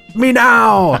stop me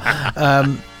now.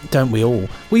 Don't we all?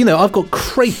 Well, I've got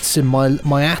crates in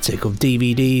my attic of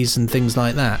DVDs and things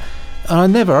like that, and I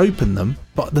never open them,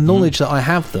 but the knowledge that I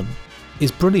have them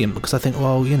is brilliant, because I think,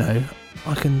 well,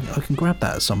 I can grab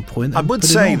that at some point. I would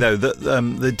say, though, that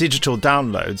the digital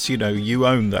downloads, you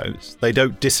own those. They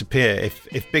don't disappear.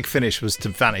 If Big Finish was to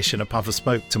vanish in a puff of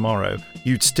smoke tomorrow,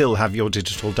 you'd still have your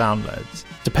digital downloads.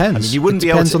 Depends. You wouldn't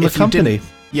Depends on the company.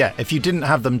 Yeah, if you didn't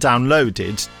have them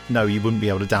downloaded, no, you wouldn't be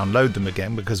able to download them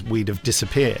again because we'd have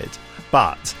disappeared.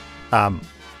 But,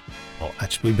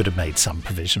 actually, we would have made some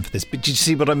provision for this. But do you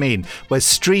see what I mean? Where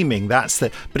streaming, but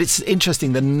it's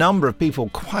interesting, the number of people,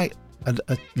 quite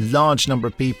a large number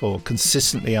of people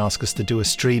consistently ask us to do a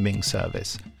streaming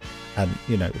service. And,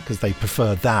 because they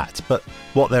prefer that. But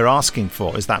what they're asking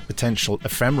for is that potential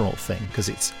ephemeral thing, because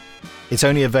it's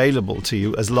only available to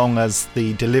you as long as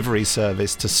the delivery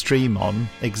service to stream on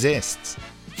exists.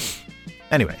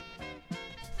 Anyway,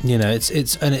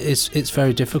 it's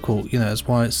very difficult. That's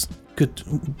why it's good to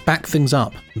back things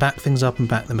up and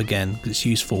back them again. It's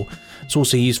useful. It's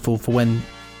also useful for when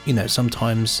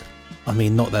sometimes.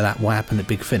 Not that will happen at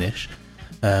Big Finish,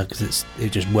 because it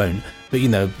just won't. But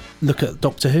look at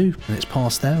Doctor Who and its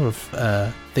past there of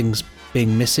things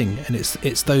being missing, and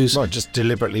it's those just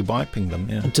deliberately wiping them,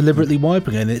 and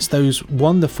it's those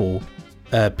wonderful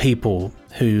people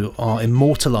who are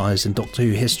immortalised in Doctor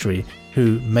Who history,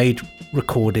 who made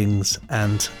recordings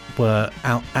and were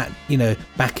out at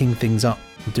backing things up,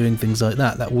 doing things like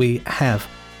that we have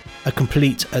a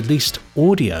complete, at least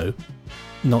audio,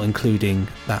 not including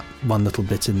that one little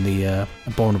bit in the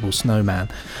Abominable Snowman.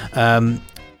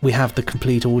 We have the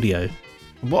complete audio.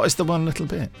 What is the one little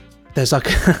bit? there's like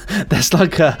a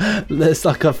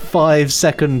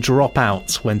 5-second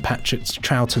dropout when Patrick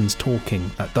Troughton's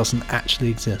talking that doesn't actually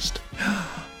exist.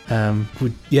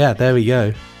 Yeah, there we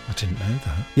go. I didn't know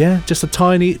that. Yeah, just a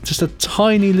tiny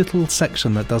little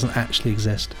section that doesn't actually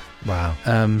exist. Wow.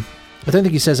 I don't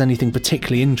think he says anything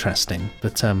particularly interesting,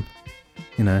 but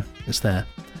it's there.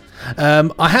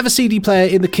 I have a CD player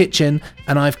in the kitchen,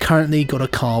 and I've currently got a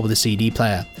car with a CD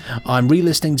player. I'm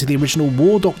re-listening to the original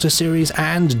War Doctor series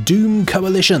and Doom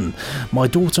Coalition. My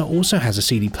daughter also has a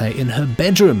CD player in her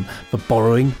bedroom for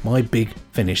borrowing my Big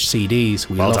Finish CDs.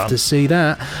 We love to see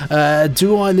that.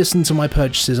 Do I listen to my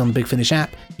purchases on the Big Finish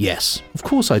app? Yes, of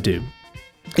course I do.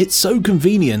 It's so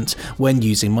convenient when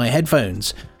using my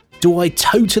headphones. Do I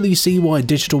totally see why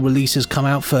digital releases come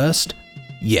out first?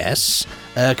 Yes,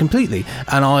 completely.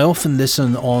 And I often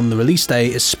listen on the release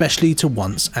day, especially to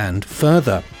Once and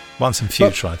Further. Once and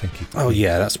Future, I think. Oh,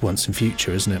 yeah, that's Once and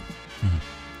Future, isn't it?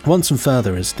 Once and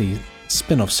Further is the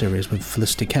spin-off series with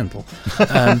Felicity Kendall.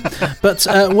 But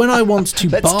when I want to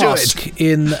bask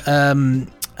in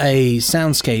a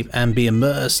soundscape and be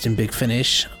immersed in Big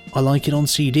Finish, I like it on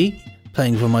CD.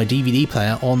 Playing from my DVD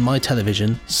player on my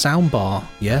television soundbar.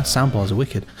 Yeah, soundbars are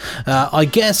wicked. I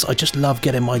guess I just love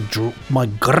getting my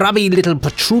grubby little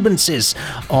protuberances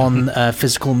on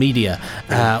physical media.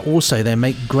 Also, they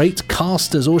make great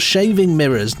casters or shaving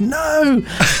mirrors. No!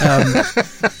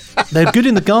 They're good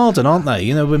in the garden, aren't they?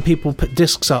 You know, when people put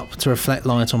discs up to reflect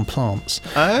light on plants.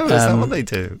 Oh, is that what they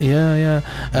do? Yeah.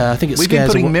 I think We've been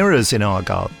putting mirrors in our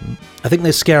garden. I think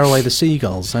they scare away the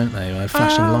seagulls, don't they? By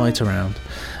flashing light around.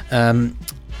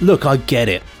 Look, I get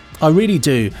it. I really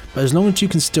do. But as long as you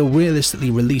can still realistically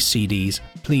release CDs,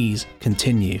 please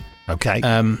continue. Okay.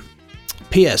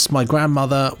 P.S. My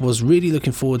grandmother was really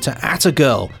looking forward to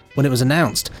Attagirl when it was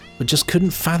announced, but just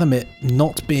couldn't fathom it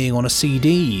not being on a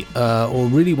CD or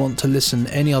really want to listen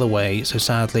any other way, so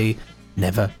sadly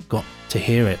never got to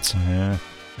hear it. Yeah.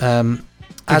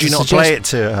 Could you not play it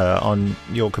to her on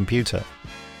your computer?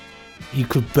 You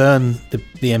could burn the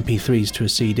MP3s to a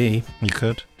CD. You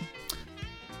could.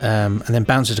 And then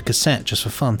bounce it to cassette just for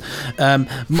fun.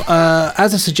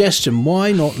 As a suggestion,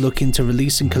 why not look into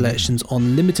releasing collections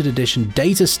on limited edition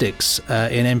data sticks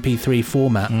in MP3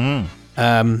 format?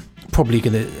 Probably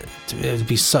going to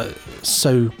be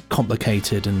so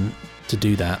complicated and to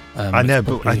do that. I know,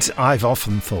 but I've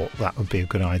often thought that would be a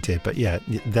good idea. But yeah,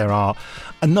 there are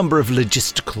a number of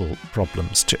logistical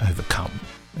problems to overcome.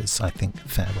 Is, I think, a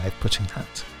fair way of putting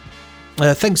that.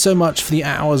 Thanks so much for the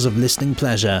hours of listening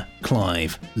pleasure,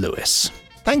 Clive Lewis.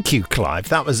 Thank you, Clive.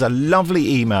 That was a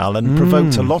lovely email and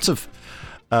provoked a lot of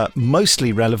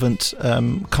mostly relevant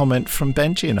comment from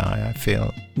Benji and I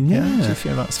feel. Yeah. Do you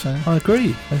feel that's fair? I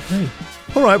agree.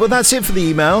 All right, well, that's it for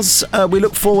the emails. We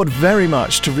look forward very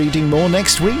much to reading more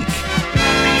next week.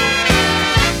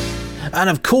 And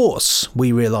of course,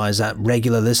 we realise that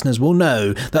regular listeners will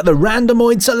know that the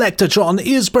Randomoid Selectatron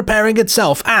is preparing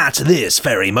itself at this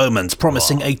very moment,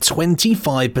 promising a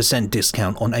 25%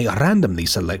 discount on a randomly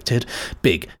selected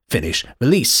Big Finish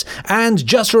release. And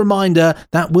just a reminder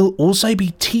that we'll also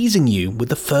be teasing you with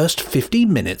the first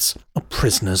 15 minutes of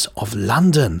Prisoners of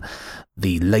London,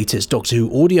 the latest Doctor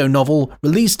Who audio novel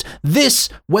released this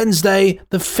Wednesday,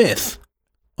 the 5th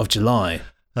of July.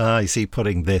 You see,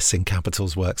 putting this in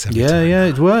capitals works every time. Yeah,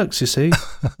 it works, you see.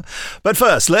 But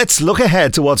first, let's look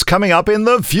ahead to what's coming up in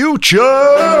the future.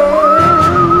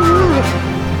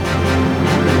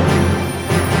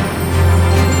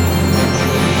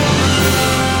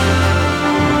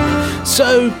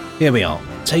 So, here we are,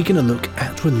 taking a look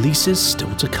at releases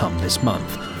still to come this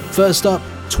month. First up,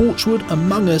 Torchwood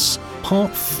Among Us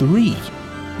Part 3.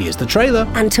 Here's the trailer.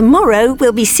 And tomorrow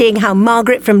we'll be seeing how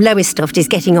Margaret from Lowestoft is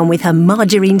getting on with her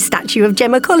margarine statue of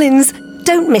Gemma Collins.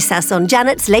 Don't miss us on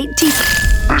Janet's Late Tea.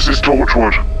 This is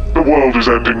Torchwood. The world is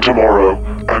ending tomorrow,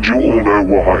 and you all know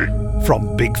why.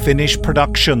 From Big Finish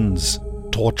Productions,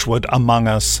 Torchwood Among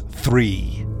Us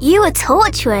 3. You are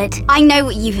Torchwood. I know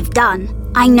what you have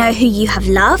done. I know who you have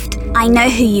loved. I know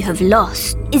who you have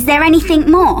lost. Is there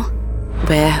anything more?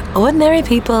 We're ordinary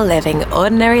people living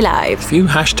ordinary lives. Few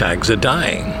hashtags are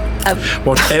dying.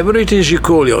 Whatever it is you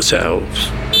call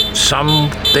yourselves,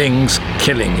 something's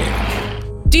killing you.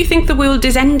 Do you think the world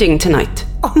is ending tonight?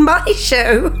 On my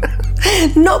show?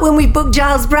 Not when we book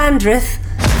Giles Brandreth.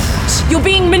 You're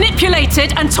being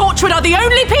manipulated, and Torchwood are the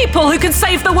only people who can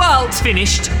save the world.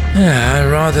 Finished? Yeah, I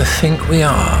rather think we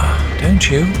are, don't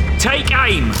you? Take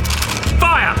aim.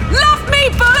 Fire. Love me,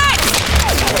 bullets!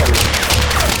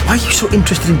 Why are you so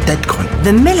interested in Deadcoin?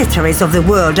 The militaries of the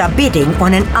world are bidding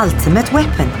on an ultimate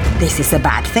weapon. This is a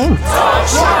bad thing.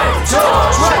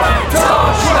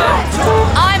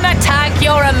 I'm a tank,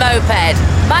 you're a moped.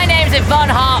 My name's Yvonne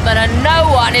Hartman and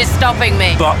no one is stopping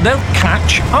me. But they'll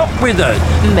catch up with us.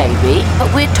 Maybe,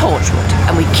 but we're Torchwood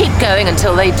and we keep going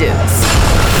until they do.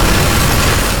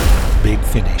 Big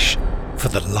Finish, for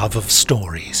the love of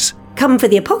stories. Come for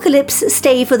the apocalypse,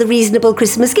 stay for the reasonable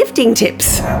Christmas gifting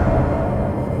tips.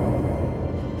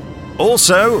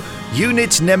 Also,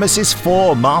 Unit Nemesis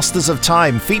 4 Masters of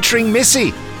Time featuring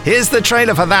Missy. Here's the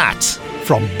trailer for that.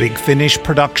 From Big Finish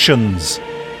Productions.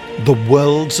 The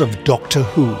Worlds of Doctor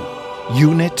Who.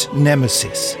 Unit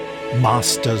Nemesis.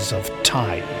 Masters of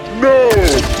Time. No!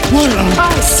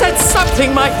 I said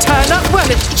something might turn up. Well,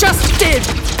 it just did.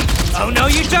 Oh, no,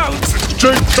 you don't.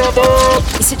 Take cover!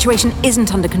 The situation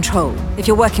isn't under control. If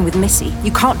you're working with Missy,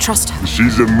 you can't trust her.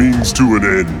 She's a means to an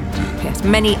end. Yes,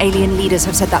 many alien leaders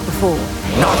have said that before.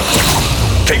 No!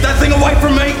 Keep that thing away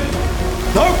from me!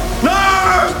 No!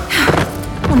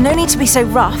 No! Well, no need to be so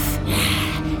rough.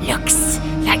 Looks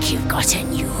like you've got a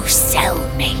new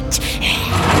cellmate.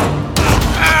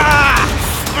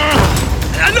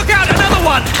 Look out, another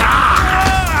one!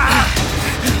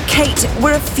 Kate,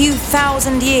 we're a few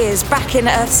thousand years back in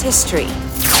Earth's history.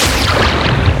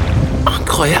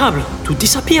 Incroyable! To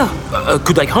disappear.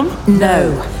 Could I come?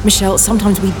 No. Michelle,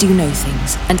 sometimes we do know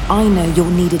things, and I know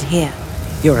you're needed here.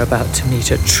 You're about to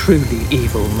meet a truly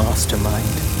evil mastermind.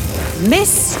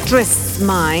 Mistress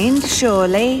Mind,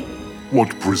 surely.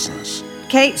 What prisoners?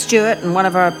 Kate Stewart and one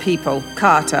of our people,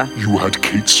 Carter. You had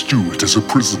Kate Stewart as a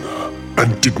prisoner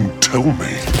and didn't tell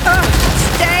me.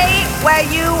 Stay where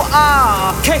you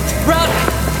are! Kate, run!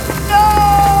 No!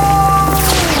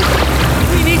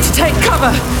 We need to take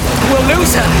cover. We'll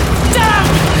lose her!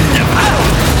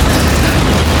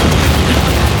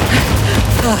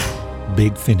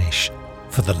 Big Finish,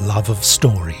 for the love of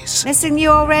stories. Missing you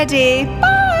already.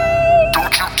 Bye!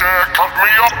 Don't you dare cut me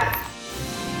up!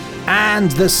 And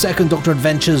the Second Doctor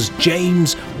Adventures,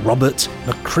 James Robert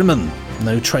McCrimmon.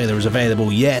 No trailer is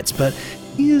available yet, but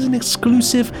here's an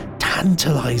exclusive,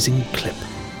 tantalising clip.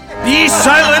 Be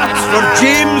silent for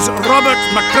James Robert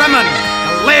McCrimmon,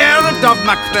 the Laird of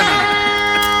McCrimmon.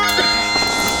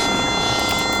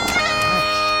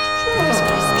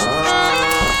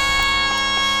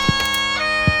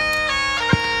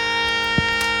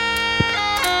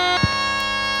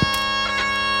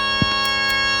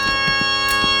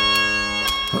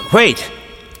 Wait,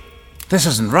 this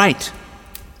isn't right.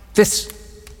 This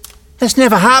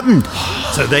never happened.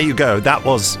 So there you go. That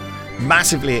was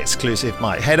massively exclusive.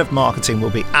 My head of marketing will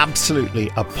be absolutely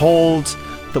appalled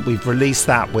that we've released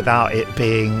that without it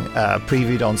being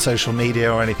previewed on social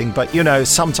media or anything. But, you know,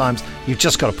 sometimes you've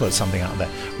just got to put something out there.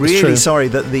 Really sorry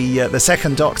that the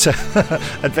Second Doctor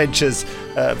Adventures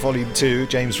Volume 2,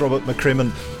 James Robert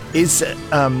McCrimmon, is...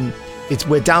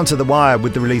 we're down to the wire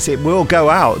with the release. It will go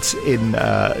out in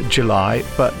July,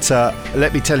 but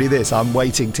let me tell you this, I'm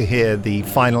waiting to hear the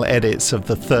final edits of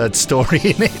the third story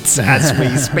in it as we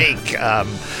speak.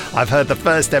 I've heard the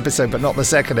first episode, but not the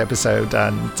second episode,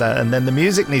 and then the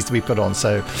music needs to be put on.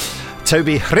 So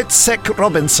Toby Hritzek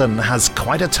Robinson has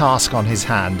quite a task on his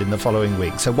hand in the following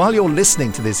week. So while you're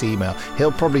listening to this email,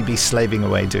 he'll probably be slaving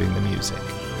away doing the music.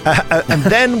 And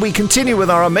then we continue with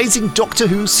our amazing Doctor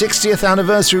Who 60th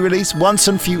anniversary release, Once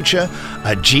and Future,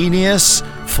 A Genius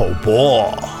for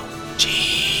War.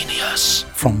 Genius.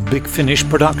 From Big Finish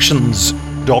Productions,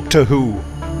 Doctor Who,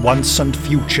 Once and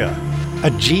Future,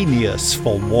 A Genius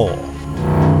for War.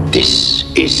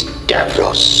 This is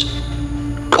Davros,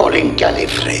 calling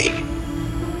Gallifrey.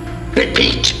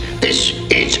 Repeat, this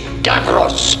is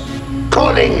Davros,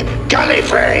 calling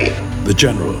Gallifrey. The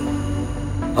General.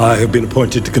 I have been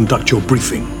appointed to conduct your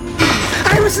briefing.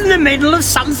 I was in the middle of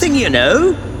something, you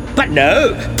know. But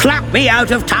no, pluck me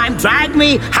out of time, drag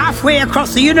me halfway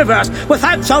across the universe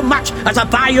without so much as a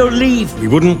by your leave. We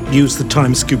wouldn't use the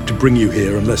time scoop to bring you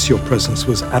here unless your presence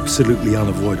was absolutely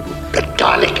unavoidable. The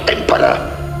Dalek Emperor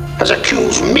has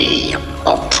accused me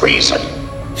of treason.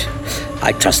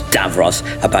 I trust Davros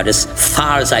about as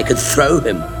far as I could throw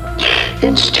him.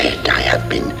 Instead, I have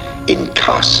been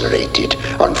incarcerated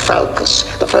on Falcus,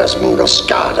 the first moon of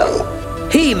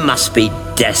Skado. He must be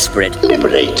desperate.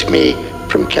 Liberate me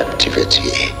from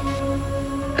captivity,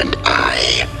 and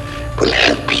I will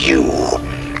help you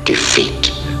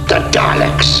defeat the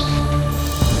Daleks.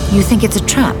 You think it's a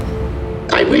trap?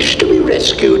 I wish to be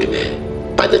rescued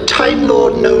by the Time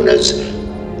Lord known as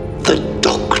the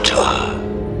Doctor.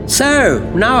 So,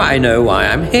 now I know why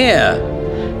I'm here.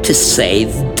 To save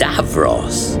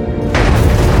Davros.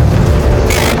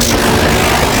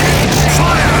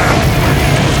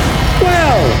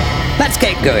 Well, that's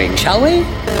get going, shall we?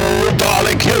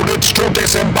 Dalek units to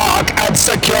disembark and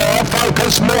secure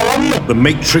Focus Moon. The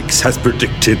Matrix has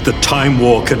predicted the Time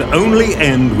War can only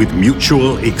end with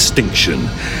mutual extinction.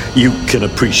 You can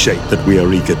appreciate that we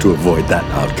are eager to avoid that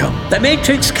outcome. The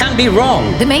Matrix can be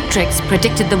wrong. The Matrix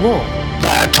predicted the war.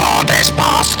 The TARDIS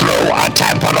passed through a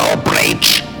temporal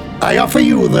breach. I offer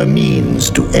you the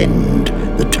means to end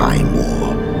the Time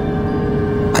War.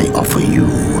 I offer you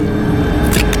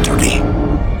victory.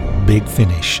 Big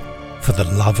Finish, for the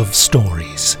love of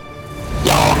stories.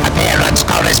 Your appearance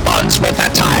corresponds with the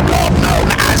Time Lord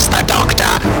known as the Doctor.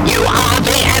 You are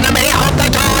the enemy of the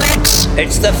Daleks.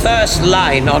 It's the first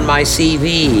line on my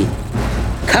CV.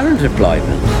 Current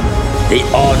employment, the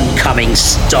oncoming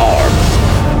storm.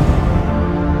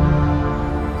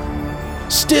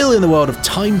 Still in the world of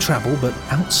time travel, but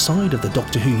outside of the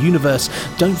Doctor Who universe,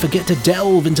 don't forget to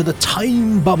delve into the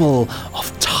time bubble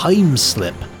of Time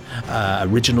Slip.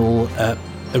 Originally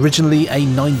a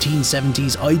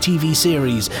 1970s ITV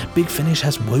series, Big Finish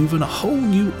has woven a whole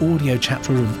new audio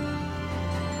chapter of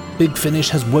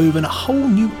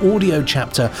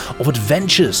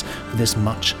adventures for this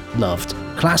much-loved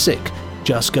classic.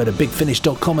 Just go to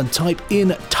bigfinish.com and type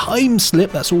in Time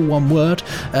Slip, that's all one word,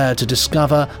 to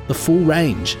discover the full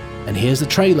range. And here's the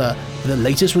trailer for the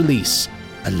latest release,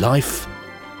 A Life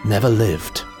Never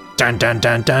Lived. Dun dun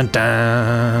dun dun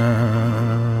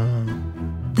dun.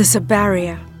 There's a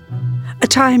barrier, a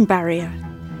time barrier.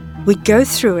 We'd go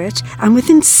through it, and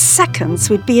within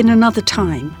seconds we'd be in another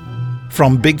time.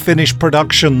 From Big Finish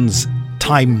Productions,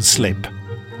 Time Slip,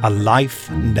 A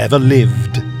Life Never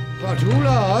Lived. For too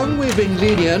long, we've been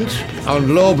lenient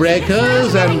on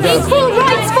lawbreakers and... Equal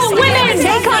rights for women!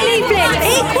 Take our leaflet!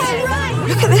 Equal rights!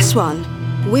 Look at this one.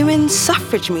 Women's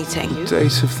suffrage meeting. The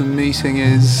date of the meeting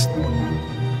is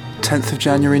 10th of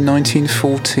January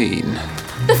 1914.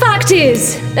 The fact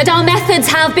is that our methods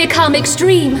have become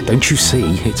extreme. Don't you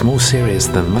see? It's more serious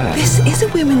than that. This is a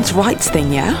women's rights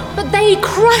thing, yeah? But they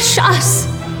crush us.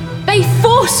 They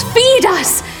force feed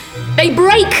us. They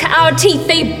break our teeth,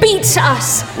 they beat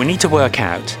us. We need to work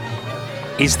out,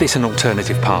 is this an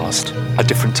alternative past, a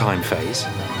different time phase?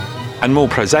 And more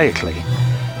prosaically,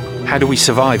 how do we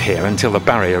survive here until the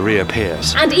barrier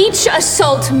reappears? And each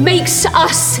assault makes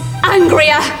us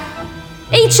angrier.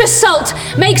 Each assault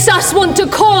makes us want to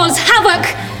cause havoc.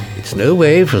 It's no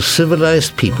way for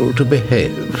civilized people to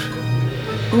behave.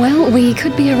 Well, we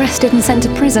could be arrested and sent to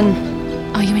prison.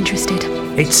 Are you interested?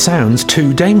 It sounds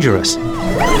too dangerous.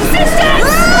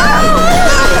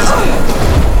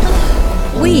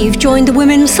 We've joined the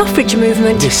women's suffrage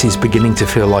movement. This is beginning to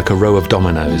feel like a row of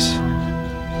dominoes.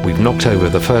 We've knocked over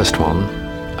the first one,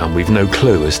 and we've no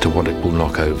clue as to what it will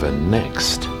knock over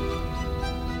next.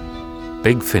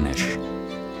 Big Finish,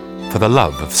 for the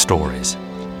love of stories.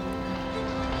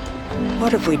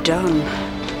 What have we done?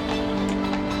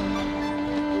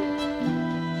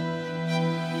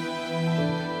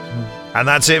 And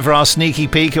that's it for our sneaky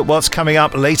peek at what's coming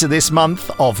up later this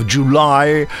month of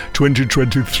July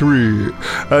 2023.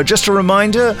 Just a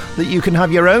reminder that you can have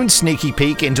your own sneaky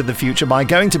peek into the future by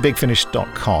going to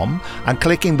bigfinish.com and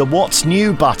clicking the What's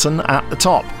New button at the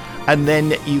top. And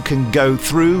then you can go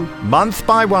through month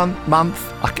by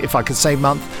month, if I could say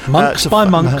month. Monks by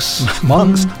monks.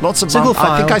 Monks, lots of Single months.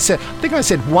 file. I think I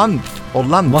said month or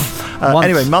lunth.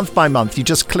 Anyway, month by month, you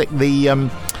just click the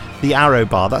arrow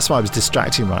bar. That's why I was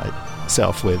distracting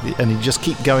myself with, and you just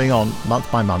keep going on month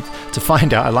by month to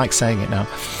find out, I like saying it now,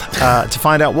 to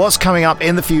find out what's coming up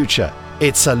in the future.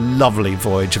 It's a lovely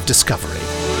voyage of discovery.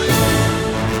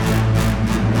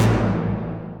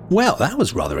 Well, that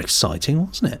was rather exciting,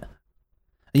 wasn't it?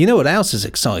 And you know what else is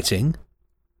exciting?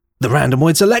 The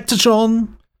Randomoid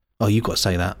Selectatron. Oh, you've got to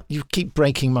say that. You keep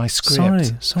breaking my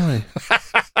script. Sorry.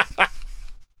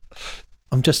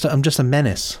 I'm just a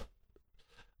menace.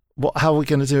 How are we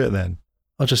going to do it then?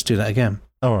 I'll just do that again.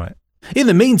 All right. In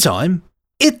the meantime,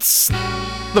 it's the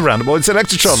Randomoid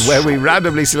Selectatron, where we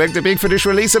randomly select a Big Finish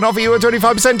release and offer you a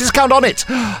 25% discount on it.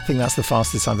 I think that's the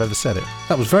fastest I've ever said it.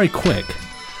 That was very quick.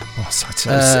 Oh,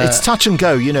 it's touch and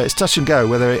go, it's touch and go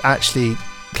whether it actually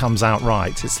comes out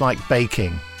right. It's like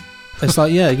baking. It's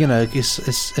like,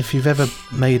 it's if you've ever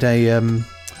made a,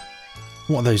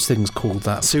 what are those things called?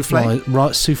 That souffle?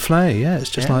 Right, souffle, yeah,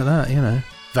 it's just like that,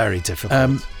 Very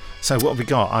difficult. So what have we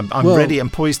got? I'm ready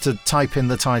and poised to type in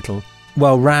the title.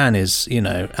 Well, Ran is,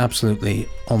 absolutely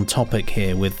on topic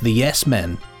here with the Yes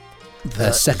Men.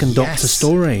 The Second Doctor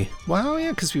story. Well,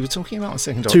 yeah, because we were talking about the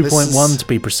Second Doctor. 2.1 to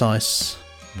be precise.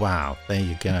 Wow, there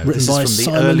you go. Written by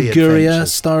Simon Guerrier,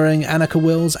 starring Annika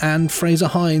Wills and Fraser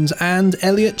Hines and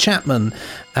Elliot Chapman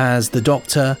as the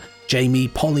Doctor, Jamie,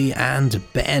 Polly and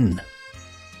Ben.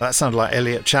 That sounded like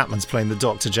Elliot Chapman's playing the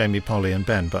Doctor, Jamie, Polly and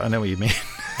Ben, but I know what you mean.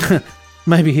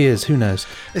 Maybe he is, who knows?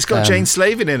 It's got Jane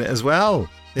Slavin in it as well.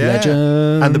 Yeah.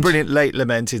 Legend. And the brilliant late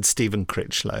lamented Stephen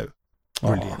Critchlow.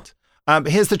 Brilliant.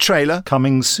 Here's the trailer.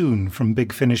 Coming soon from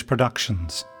Big Finish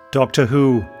Productions. Doctor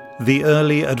Who, The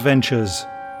Early Adventures,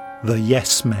 The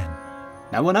Yes Men.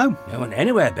 No one home? No one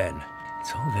anywhere, Ben.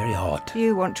 It's all very odd.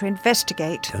 You want to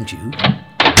investigate. Don't you?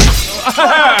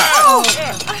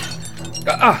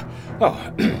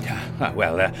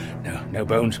 No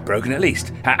bones broken at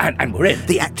least. And we're in.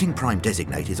 The acting prime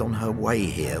designate is on her way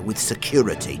here with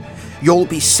security. You'll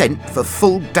be sent for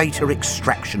full data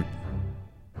extraction.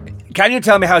 Can you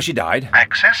tell me how she died?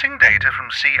 Accessing data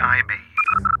from CIB.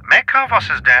 Meg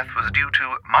Carvoss's death was due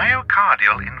to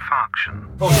myocardial infarction.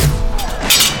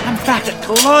 I'm back at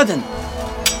Culloden.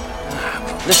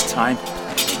 This time,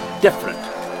 different.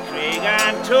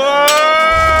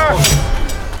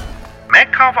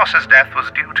 Meg Carvoss's death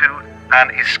was due to an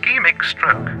ischemic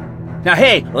stroke. Now,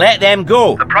 hey, let them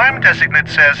go. The Prime Designate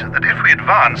says that if we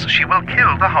advance, she will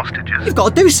kill the hostages. You've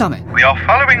got to do something. We are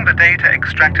following the data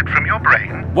extracted from your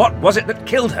brain. What was it that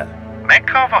killed her? Meg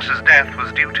Carvoss's death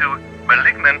was due to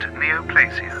malignant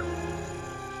neoplasia.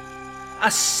 A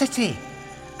city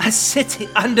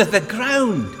under the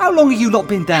ground. How long have you lot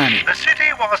been down here? The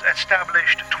city was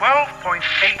established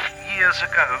 12.8 years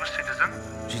ago, citizen.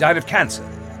 She died of cancer,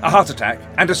 a heart attack,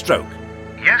 and a stroke.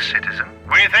 Yes, citizen.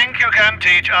 We think you can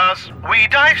teach us. We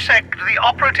dissect the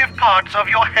operative parts of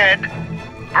your head.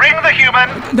 Bring the human.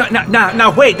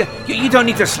 No, wait. You don't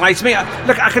need to slice me.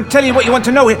 Look, I can tell you what you want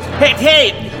to know.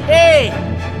 Hey!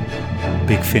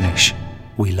 Big Finish.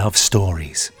 We love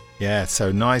stories. Yeah,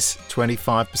 so nice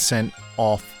 25%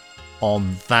 off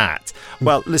on that.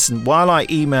 Well, listen, while I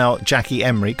email Jackie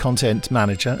Emery, content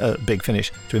manager at Big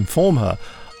Finish, to inform her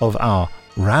of our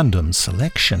random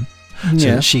selection, so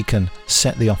that she can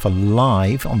set the offer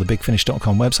live on the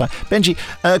bigfinish.com website. Benji,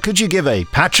 could you give a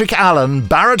Patrick Allen,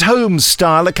 Barrett Holmes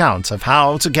style account of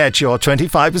how to get your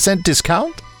 25%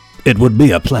 discount? It would be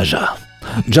a pleasure.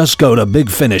 Just go to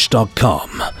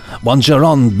bigfinish.com. Once you're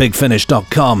on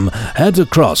bigfinish.com, head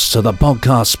across to the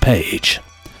podcast page.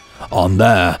 On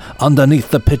there, underneath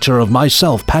the picture of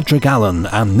myself, Patrick Allen,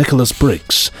 and Nicholas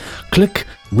Briggs, click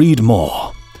Read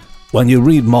More. When you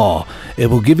read more, it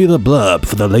will give you the blurb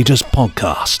for the latest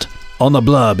podcast. On the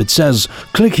blurb, it says,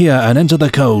 click here and enter the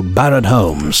code Barrett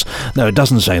Holmes. No, it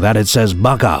doesn't say that, it says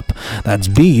Buck Up. That's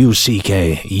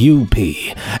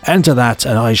BUCKUP. Enter that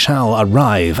and I shall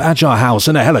arrive at your house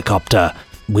in a helicopter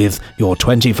with your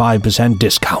 25%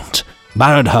 discount.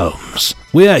 Barrett Holmes,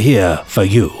 we're here for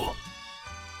you.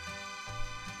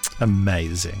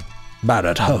 Amazing.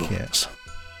 Barrett Holmes.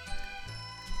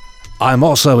 I'm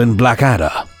also in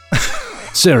Blackadder.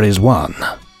 Series 1.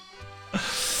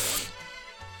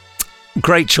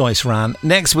 Great choice, Ran.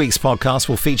 Next week's podcast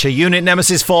will feature Unit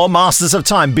Nemesis 4 Masters of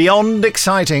Time. Beyond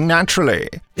exciting, naturally.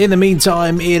 In the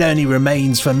meantime, it only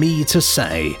remains for me to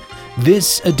say,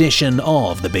 this edition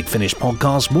of the Big Finish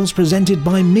podcast was presented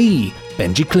by me,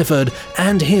 Benji Clifford,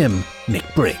 and him,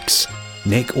 Nick Briggs.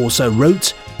 Nick also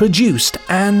wrote, produced,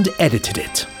 and edited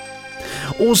it.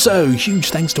 Also, huge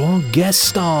thanks to our guest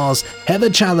stars, Heather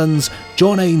Challands,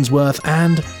 John Ainsworth,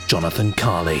 and Jonathon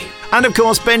Carley. And of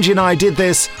course, Benji and I did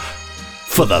this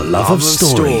for the love of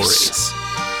stories.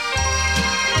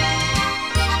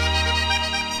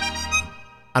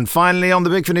 And finally, on the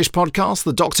Big Finish podcast,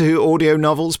 the Doctor Who audio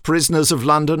novels Prisoners of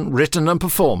London, written and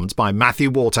performed by Matthew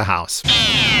Waterhouse.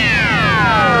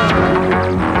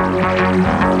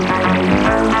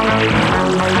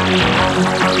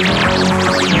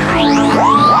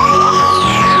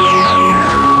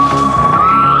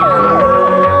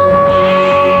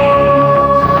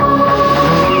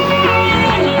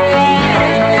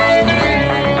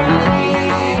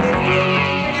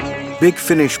 Big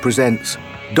Finish presents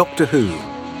Doctor Who,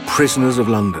 Prisoners of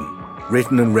London,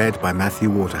 written and read by Matthew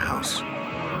Waterhouse.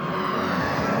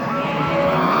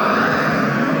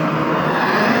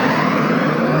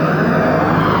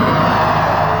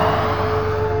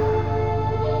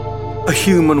 A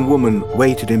human woman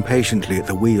waited impatiently at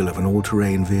the wheel of an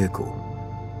all-terrain vehicle.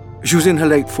 She was in her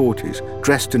late 40s,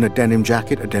 dressed in a denim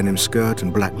jacket, a denim skirt,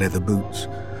 and black leather boots.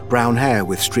 Brown hair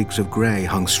with streaks of grey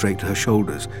hung straight to her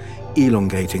shoulders,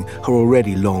 elongating her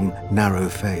already long, narrow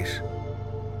face.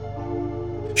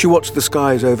 She watched the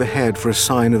skies overhead for a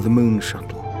sign of the moon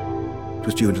shuttle. It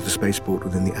was due into the spaceport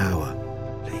within the hour.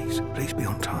 Please be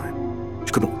on time.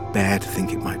 She could not bear to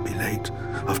think it might be late.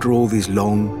 After all these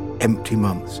long, empty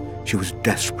months, she was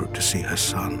desperate to see her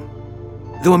son.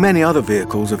 There were many other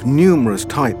vehicles of numerous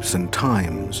types and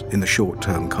times in the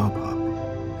short-term car park.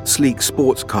 sleek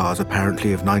sports cars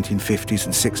apparently of 1950s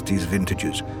and 60s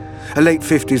vintages, a late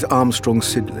 50s Armstrong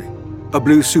Siddeley, a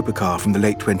blue supercar from the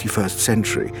late 21st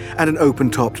century, and an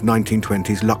open-topped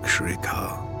 1920s luxury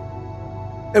car.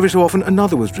 Every so often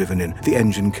another was driven in, the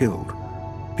engine killed.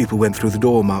 People went through the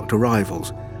door marked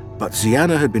arrivals, but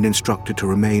Ziana had been instructed to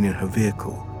remain in her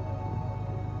vehicle.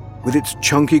 With its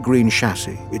chunky green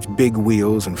chassis, its big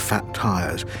wheels and fat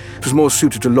tyres, it was more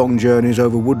suited to long journeys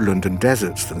over woodland and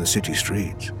deserts than the city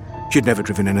streets. She had never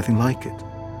driven anything like it.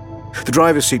 The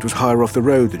driver's seat was higher off the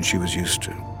road than she was used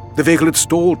to. The vehicle had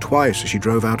stalled twice as she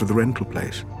drove out of the rental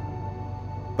place.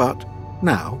 But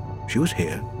now she was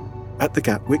here, at the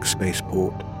Gatwick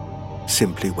spaceport,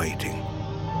 simply waiting.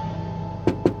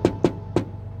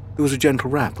 There was a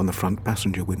gentle rap on the front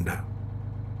passenger window.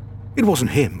 It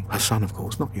wasn't him, her son, of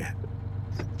course, not yet.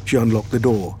 She unlocked the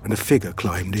door, and a figure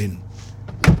climbed in.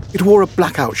 It wore a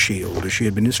blackout shield, as she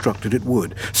had been instructed it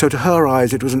would, so to her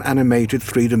eyes it was an animated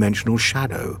three-dimensional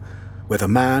shadow. Whether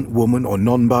man, woman, or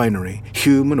non-binary,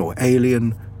 human or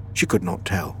alien, she could not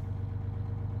tell.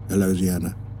 "Hello,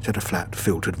 Ziana," said a flat,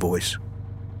 filtered voice.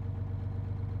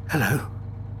 "Hello,"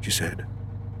 she said.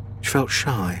 She felt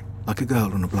shy, like a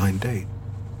girl on a blind date.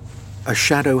 A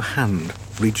shadow hand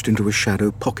reached into a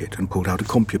shadow pocket and pulled out a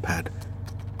CompuPad.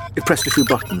 It pressed a few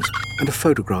buttons, and a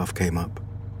photograph came up.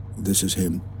 "This is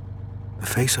him." The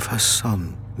face of her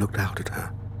son looked out at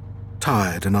her,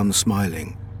 tired and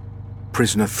unsmiling.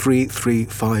 Prisoner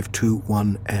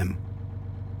 33521M.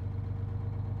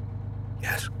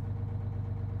 Yes.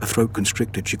 Her throat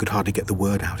constricted. She could hardly get the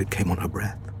word out. It came on her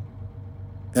breath.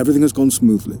 "Everything has gone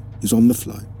smoothly. He's on the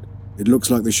flight. It looks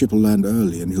like the ship will land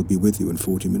early and he'll be with you in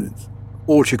 40 minutes.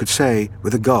 All she could say,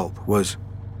 with a gulp, was,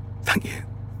 "Thank you,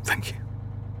 thank you."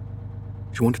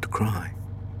 She wanted to cry.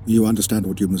 "You understand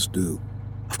what you must do."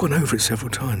 "I've gone over it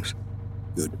several times."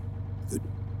 Good, good.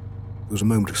 There was a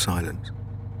moment of silence.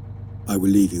 "I will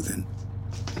leave you then."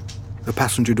 The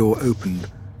passenger door opened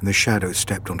and the shadow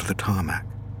stepped onto the tarmac.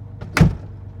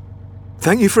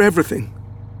 "Thank you for everything,"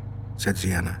 said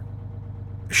Ziana.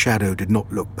 The shadow did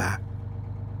not look back.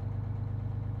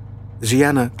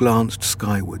 Ziana glanced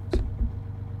skywards.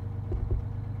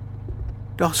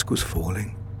 Dusk was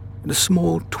falling, and a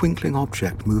small twinkling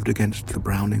object moved against the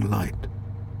browning light.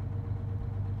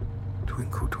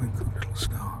 "Twinkle, twinkle, little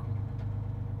star,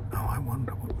 how I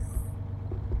wonder what you are."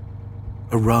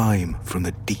 A rhyme from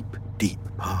the deep, deep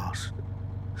past.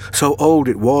 So old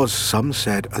it was, some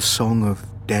said, a song of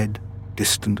dead,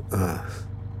 distant earth.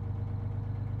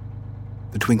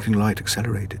 The twinkling light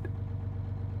accelerated.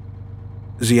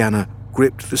 Ziana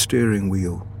gripped the steering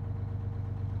wheel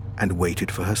and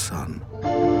waited for her son.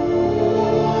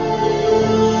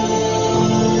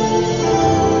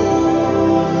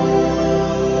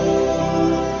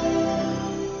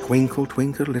 Twinkle,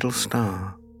 twinkle, little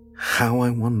star, how I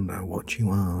wonder what you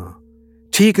are.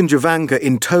 Teague and Jovanka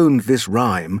intoned this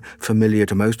rhyme, familiar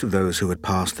to most of those who had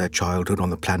passed their childhood on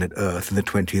the planet Earth in the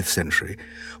 20th century,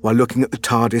 while looking at the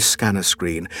TARDIS scanner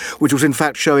screen, which was in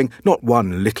fact showing not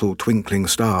one little twinkling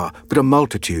star, but a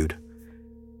multitude.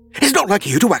 "It's not like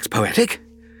you to wax poetic,"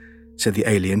 said the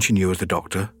alien she knew as the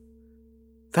Doctor.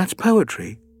 "That's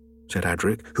poetry," said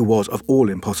Adric, who was, of all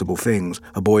impossible things,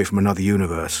 a boy from another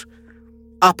universe.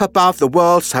 "Up above the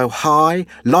world so high,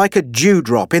 like a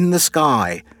dewdrop in the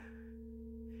sky."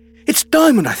 "It's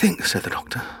diamond, I think," said the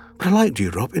Doctor. "But I like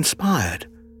dewdrop, inspired."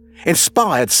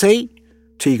 "Inspired, see?"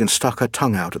 Tegan stuck her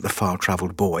tongue out at the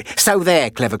far-travelled boy. "So there,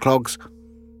 clever clogs."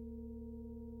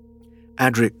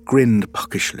 Adric grinned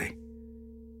puckishly.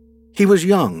 He was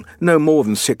young, no more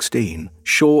than 16,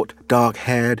 short,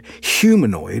 dark-haired,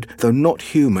 humanoid, though not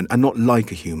human and not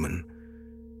like a human.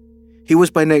 He was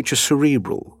by nature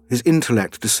cerebral, his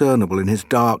intellect discernible in his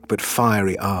dark but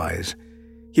fiery eyes.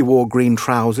 He wore green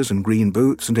trousers and green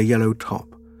boots and a yellow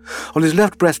top. On his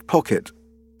left breast pocket,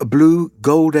 a blue,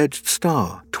 gold-edged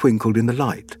star twinkled in the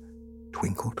light.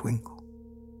 Twinkle, twinkle.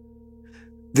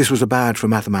 This was a badge for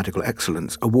mathematical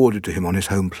excellence awarded to him on his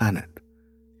home planet.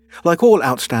 Like all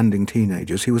outstanding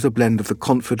teenagers, he was a blend of the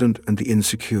confident and the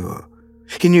insecure.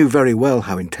 He knew very well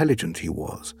how intelligent he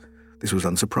was. This was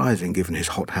unsurprising given his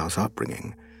hothouse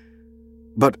upbringing.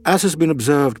 But as has been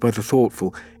observed by the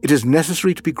thoughtful, it is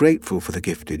necessary to be grateful for the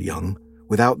gifted young.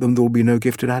 Without them there will be no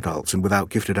gifted adults, and without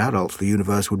gifted adults the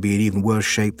universe would be in even worse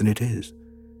shape than it is.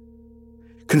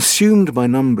 Consumed by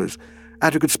numbers,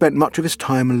 Adric had spent much of his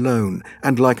time alone,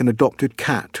 and like an adopted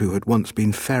cat who had once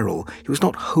been feral, he was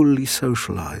not wholly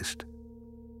socialized.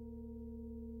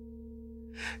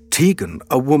 Tegan,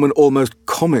 a woman almost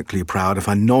comically proud of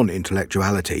her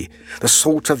non-intellectuality, the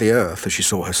salt of the earth, as she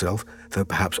saw herself, though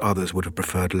perhaps others would have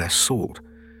preferred less salt,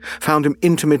 found him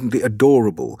intermittently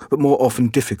adorable, but more often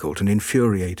difficult and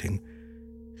infuriating.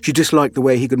 She disliked the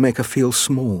way he could make her feel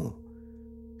small.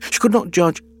 She could not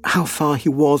judge how far he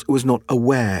was or was not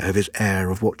aware of his air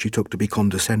of what she took to be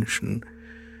condescension.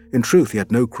 In truth, he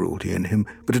had no cruelty in him,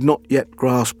 but had not yet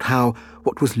grasped how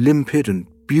what was limpid and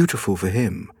beautiful for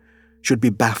him should be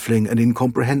baffling and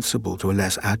incomprehensible to a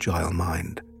less agile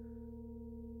mind.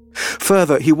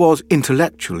 Further, he was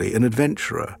intellectually an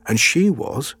adventurer, and she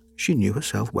knew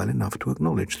herself well enough to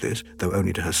acknowledge this, though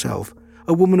only to herself,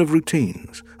 a woman of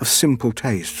routines, of simple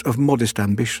tastes, of modest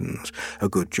ambitions, a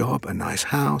good job, a nice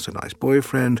house, a nice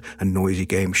boyfriend, a noisy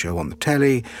game show on the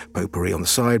telly, potpourri on the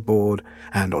sideboard,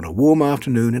 and on a warm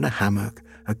afternoon in a hammock,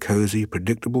 a cosy,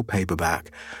 predictable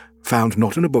paperback, found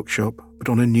not in a bookshop, but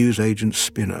on a newsagent's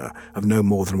spinner of no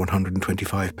more than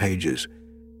 125 pages.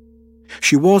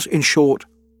 She was, in short,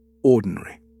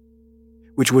 ordinary,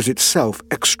 which was itself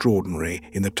extraordinary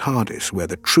in the TARDIS, where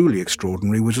the truly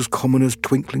extraordinary was as common as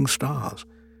twinkling stars.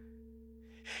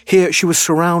 Here she was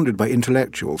surrounded by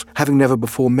intellectuals, having never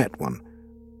before met one,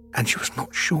 and she was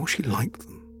not sure she liked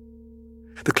them.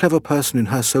 The clever person in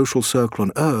her social circle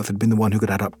on Earth had been the one who could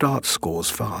add up darts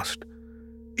scores fast.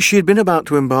 She had been about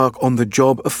to embark on the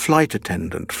job of flight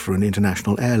attendant for an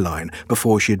international airline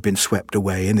before she had been swept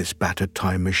away in this battered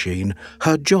time machine,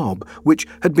 her job, which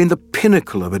had been the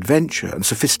pinnacle of adventure and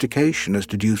sophistication as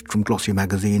deduced from glossy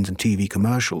magazines and TV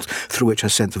commercials through which her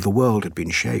sense of the world had been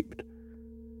shaped.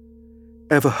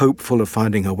 Ever hopeful of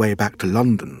finding her way back to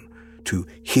London, to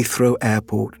Heathrow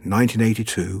Airport,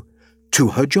 1982, to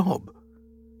her job,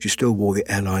 she still wore the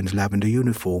airline's lavender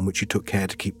uniform, which she took care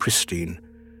to keep pristine.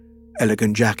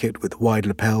 Elegant jacket with wide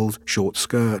lapels, short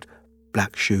skirt,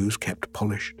 black shoes kept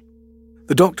polished.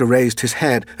 The doctor raised his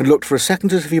head and looked for a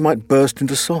second as if he might burst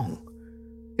into song.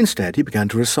 Instead, he began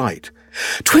to recite,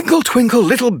 "Twinkle, twinkle,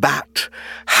 little bat,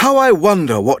 how I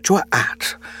wonder what you're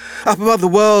at. Up above the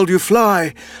world you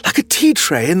fly, like a tea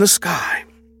tray in the sky.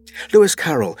 Lewis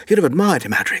Carroll, you'd have admired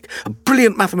him, Adric, a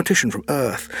brilliant mathematician from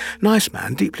Earth. Nice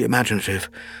man, deeply imaginative,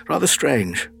 rather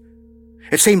strange."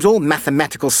 "It seems all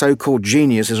mathematical so-called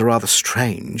geniuses are rather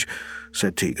strange,"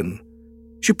 said Tegan.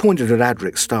 She pointed at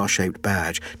Adric's star-shaped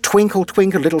badge. "Twinkle,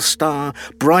 twinkle, little star,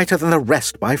 brighter than the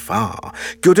rest by far.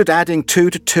 Good at adding 2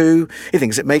 to 2. He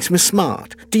thinks it makes me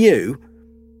smart. Do you?"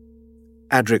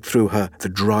 Adric threw her the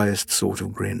driest sort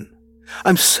of grin.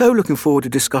 "I'm so looking forward to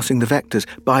discussing the vectors,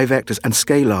 bivectors, and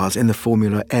scalars in the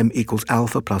formula m equals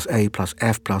alpha plus a plus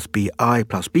f plus bi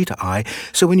plus beta I,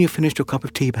 so when you've finished your cup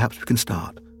of tea, perhaps we can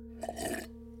start."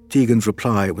 Tegan's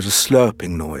reply was a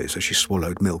slurping noise as she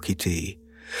swallowed milky tea.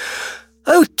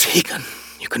 "Oh, Tegan,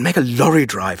 you can make a lorry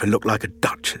driver look like a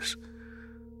duchess,"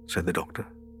 said the doctor.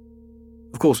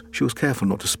 Of course, she was careful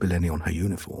not to spill any on her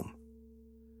uniform.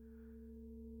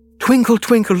 "Twinkle,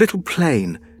 twinkle, little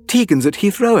plane, Tegan's at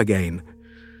Heathrow again."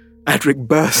 Adric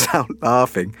burst out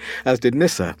laughing, as did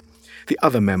Nyssa, the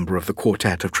other member of the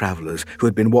quartet of travellers who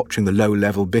had been watching the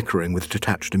low-level bickering with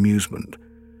detached amusement.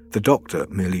 The doctor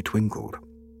merely twinkled.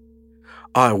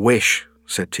 "I wish,"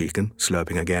 said Tegan,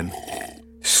 slurping again.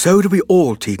 "So do we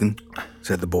all, Tegan,"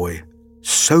 said the boy.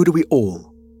 "So do we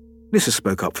all." Nyssa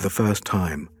spoke up for the first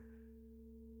time.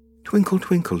 "Twinkle,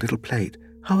 twinkle, little plate,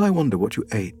 how I wonder what you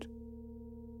ate."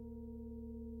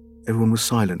 Everyone was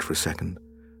silent for a second,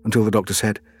 until the doctor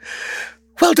said,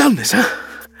 "Well done, Nyssa.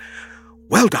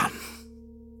 Well done."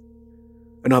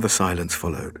 Another silence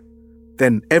followed.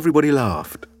 Then everybody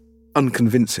laughed,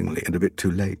 unconvincingly and a bit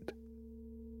too late.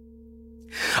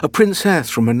 A princess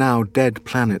from a now dead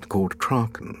planet called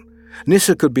Kraken,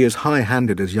 Nyssa could be as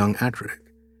high-handed as young Adric.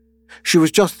 She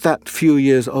was just that few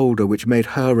years older which made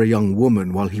her a young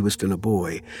woman while he was still a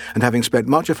boy, and having spent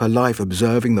much of her life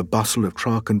observing the bustle of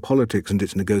Trakan politics and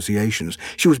its negotiations,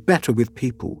 she was better with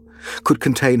people, could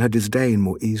contain her disdain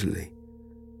more easily.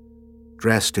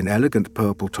 Dressed in elegant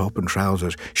purple top and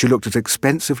trousers, she looked as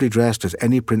expensively dressed as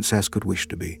any princess could wish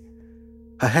to be.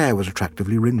 Her hair was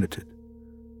attractively ringleted.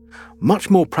 Much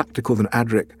more practical than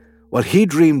Adric, while he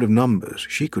dreamed of numbers,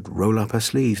 she could roll up her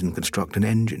sleeves and construct an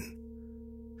engine.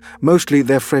 Mostly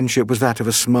their friendship was that of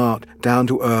a smart,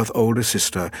 down-to-earth older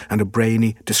sister and a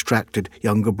brainy, distracted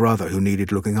younger brother who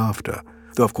needed looking after,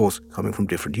 though of course, coming from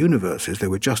different universes, they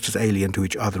were just as alien to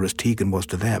each other as Tegan was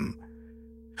to them.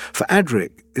 For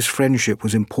Adric, this friendship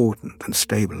was important and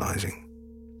stabilizing.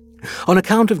 On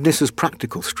account of Nyssa's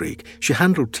practical streak, she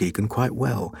handled Tegan quite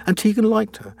well, and Tegan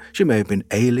liked her. She may have been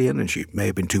alien, and she may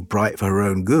have been too bright for her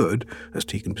own good, as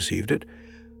Tegan perceived it,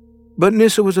 but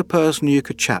Nyssa was a person you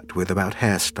could chat with about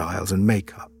hairstyles and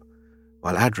makeup,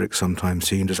 while Adric sometimes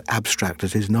seemed as abstract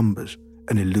as his numbers,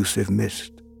 an elusive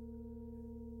mist.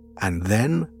 And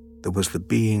then there was the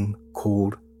being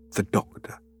called the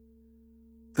Doctor,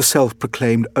 the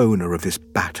self-proclaimed owner of this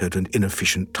battered and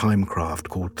inefficient timecraft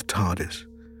called the TARDIS.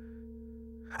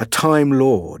 A Time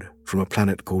Lord from a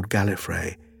planet called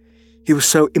Gallifrey, he was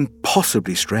so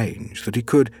impossibly strange that he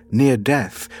could, near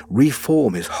death,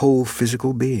 reform his whole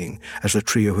physical being, as the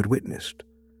trio had witnessed.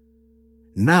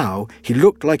 Now he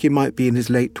looked like he might be in his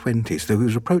late 20s, though he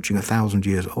was approaching 1,000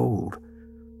 years old.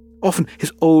 Often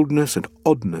his oldness and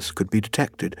oddness could be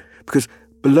detected, because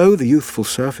below the youthful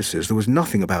surfaces there was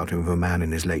nothing about him of a man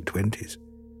in his late 20s.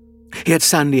 He had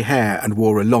sandy hair and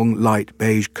wore a long, light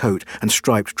beige coat and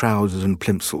striped trousers and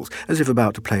plimsolls, as if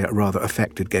about to play a rather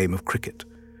affected game of cricket.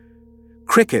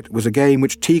 Cricket was a game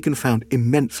which Tegan found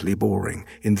immensely boring.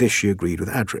 In this she agreed with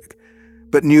Adric,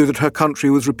 but knew that her country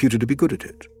was reputed to be good at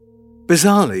it.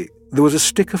 Bizarrely, there was a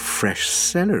stick of fresh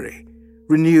celery,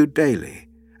 renewed daily,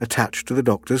 attached to the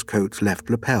Doctor's coat's left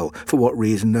lapel, for what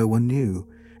reason no one knew.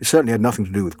 It certainly had nothing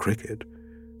to do with cricket.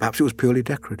 Perhaps it was purely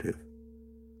decorative.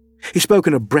 He spoke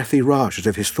in a breathy rush, as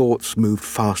if his thoughts moved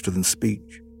faster than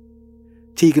speech.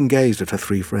 Tegan gazed at her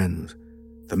three friends,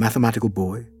 the mathematical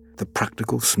boy, the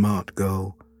practical, smart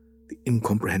girl, the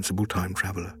incomprehensible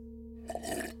time-traveller.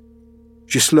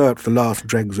 She slurped the last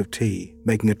dregs of tea,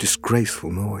 making a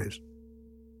disgraceful noise.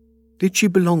 Did she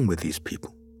belong with these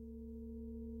people?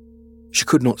 She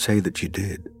could not say that she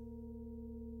did.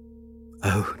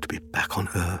 Oh, to be back on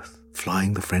Earth,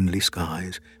 flying the friendly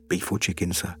skies. Beef or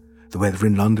chicken, sir? The weather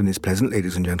in London is pleasant,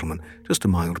 ladies and gentlemen. Just a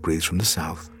mild breeze from the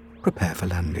south. Prepare for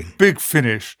landing. Big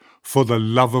Finish, for the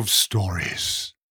love of stories.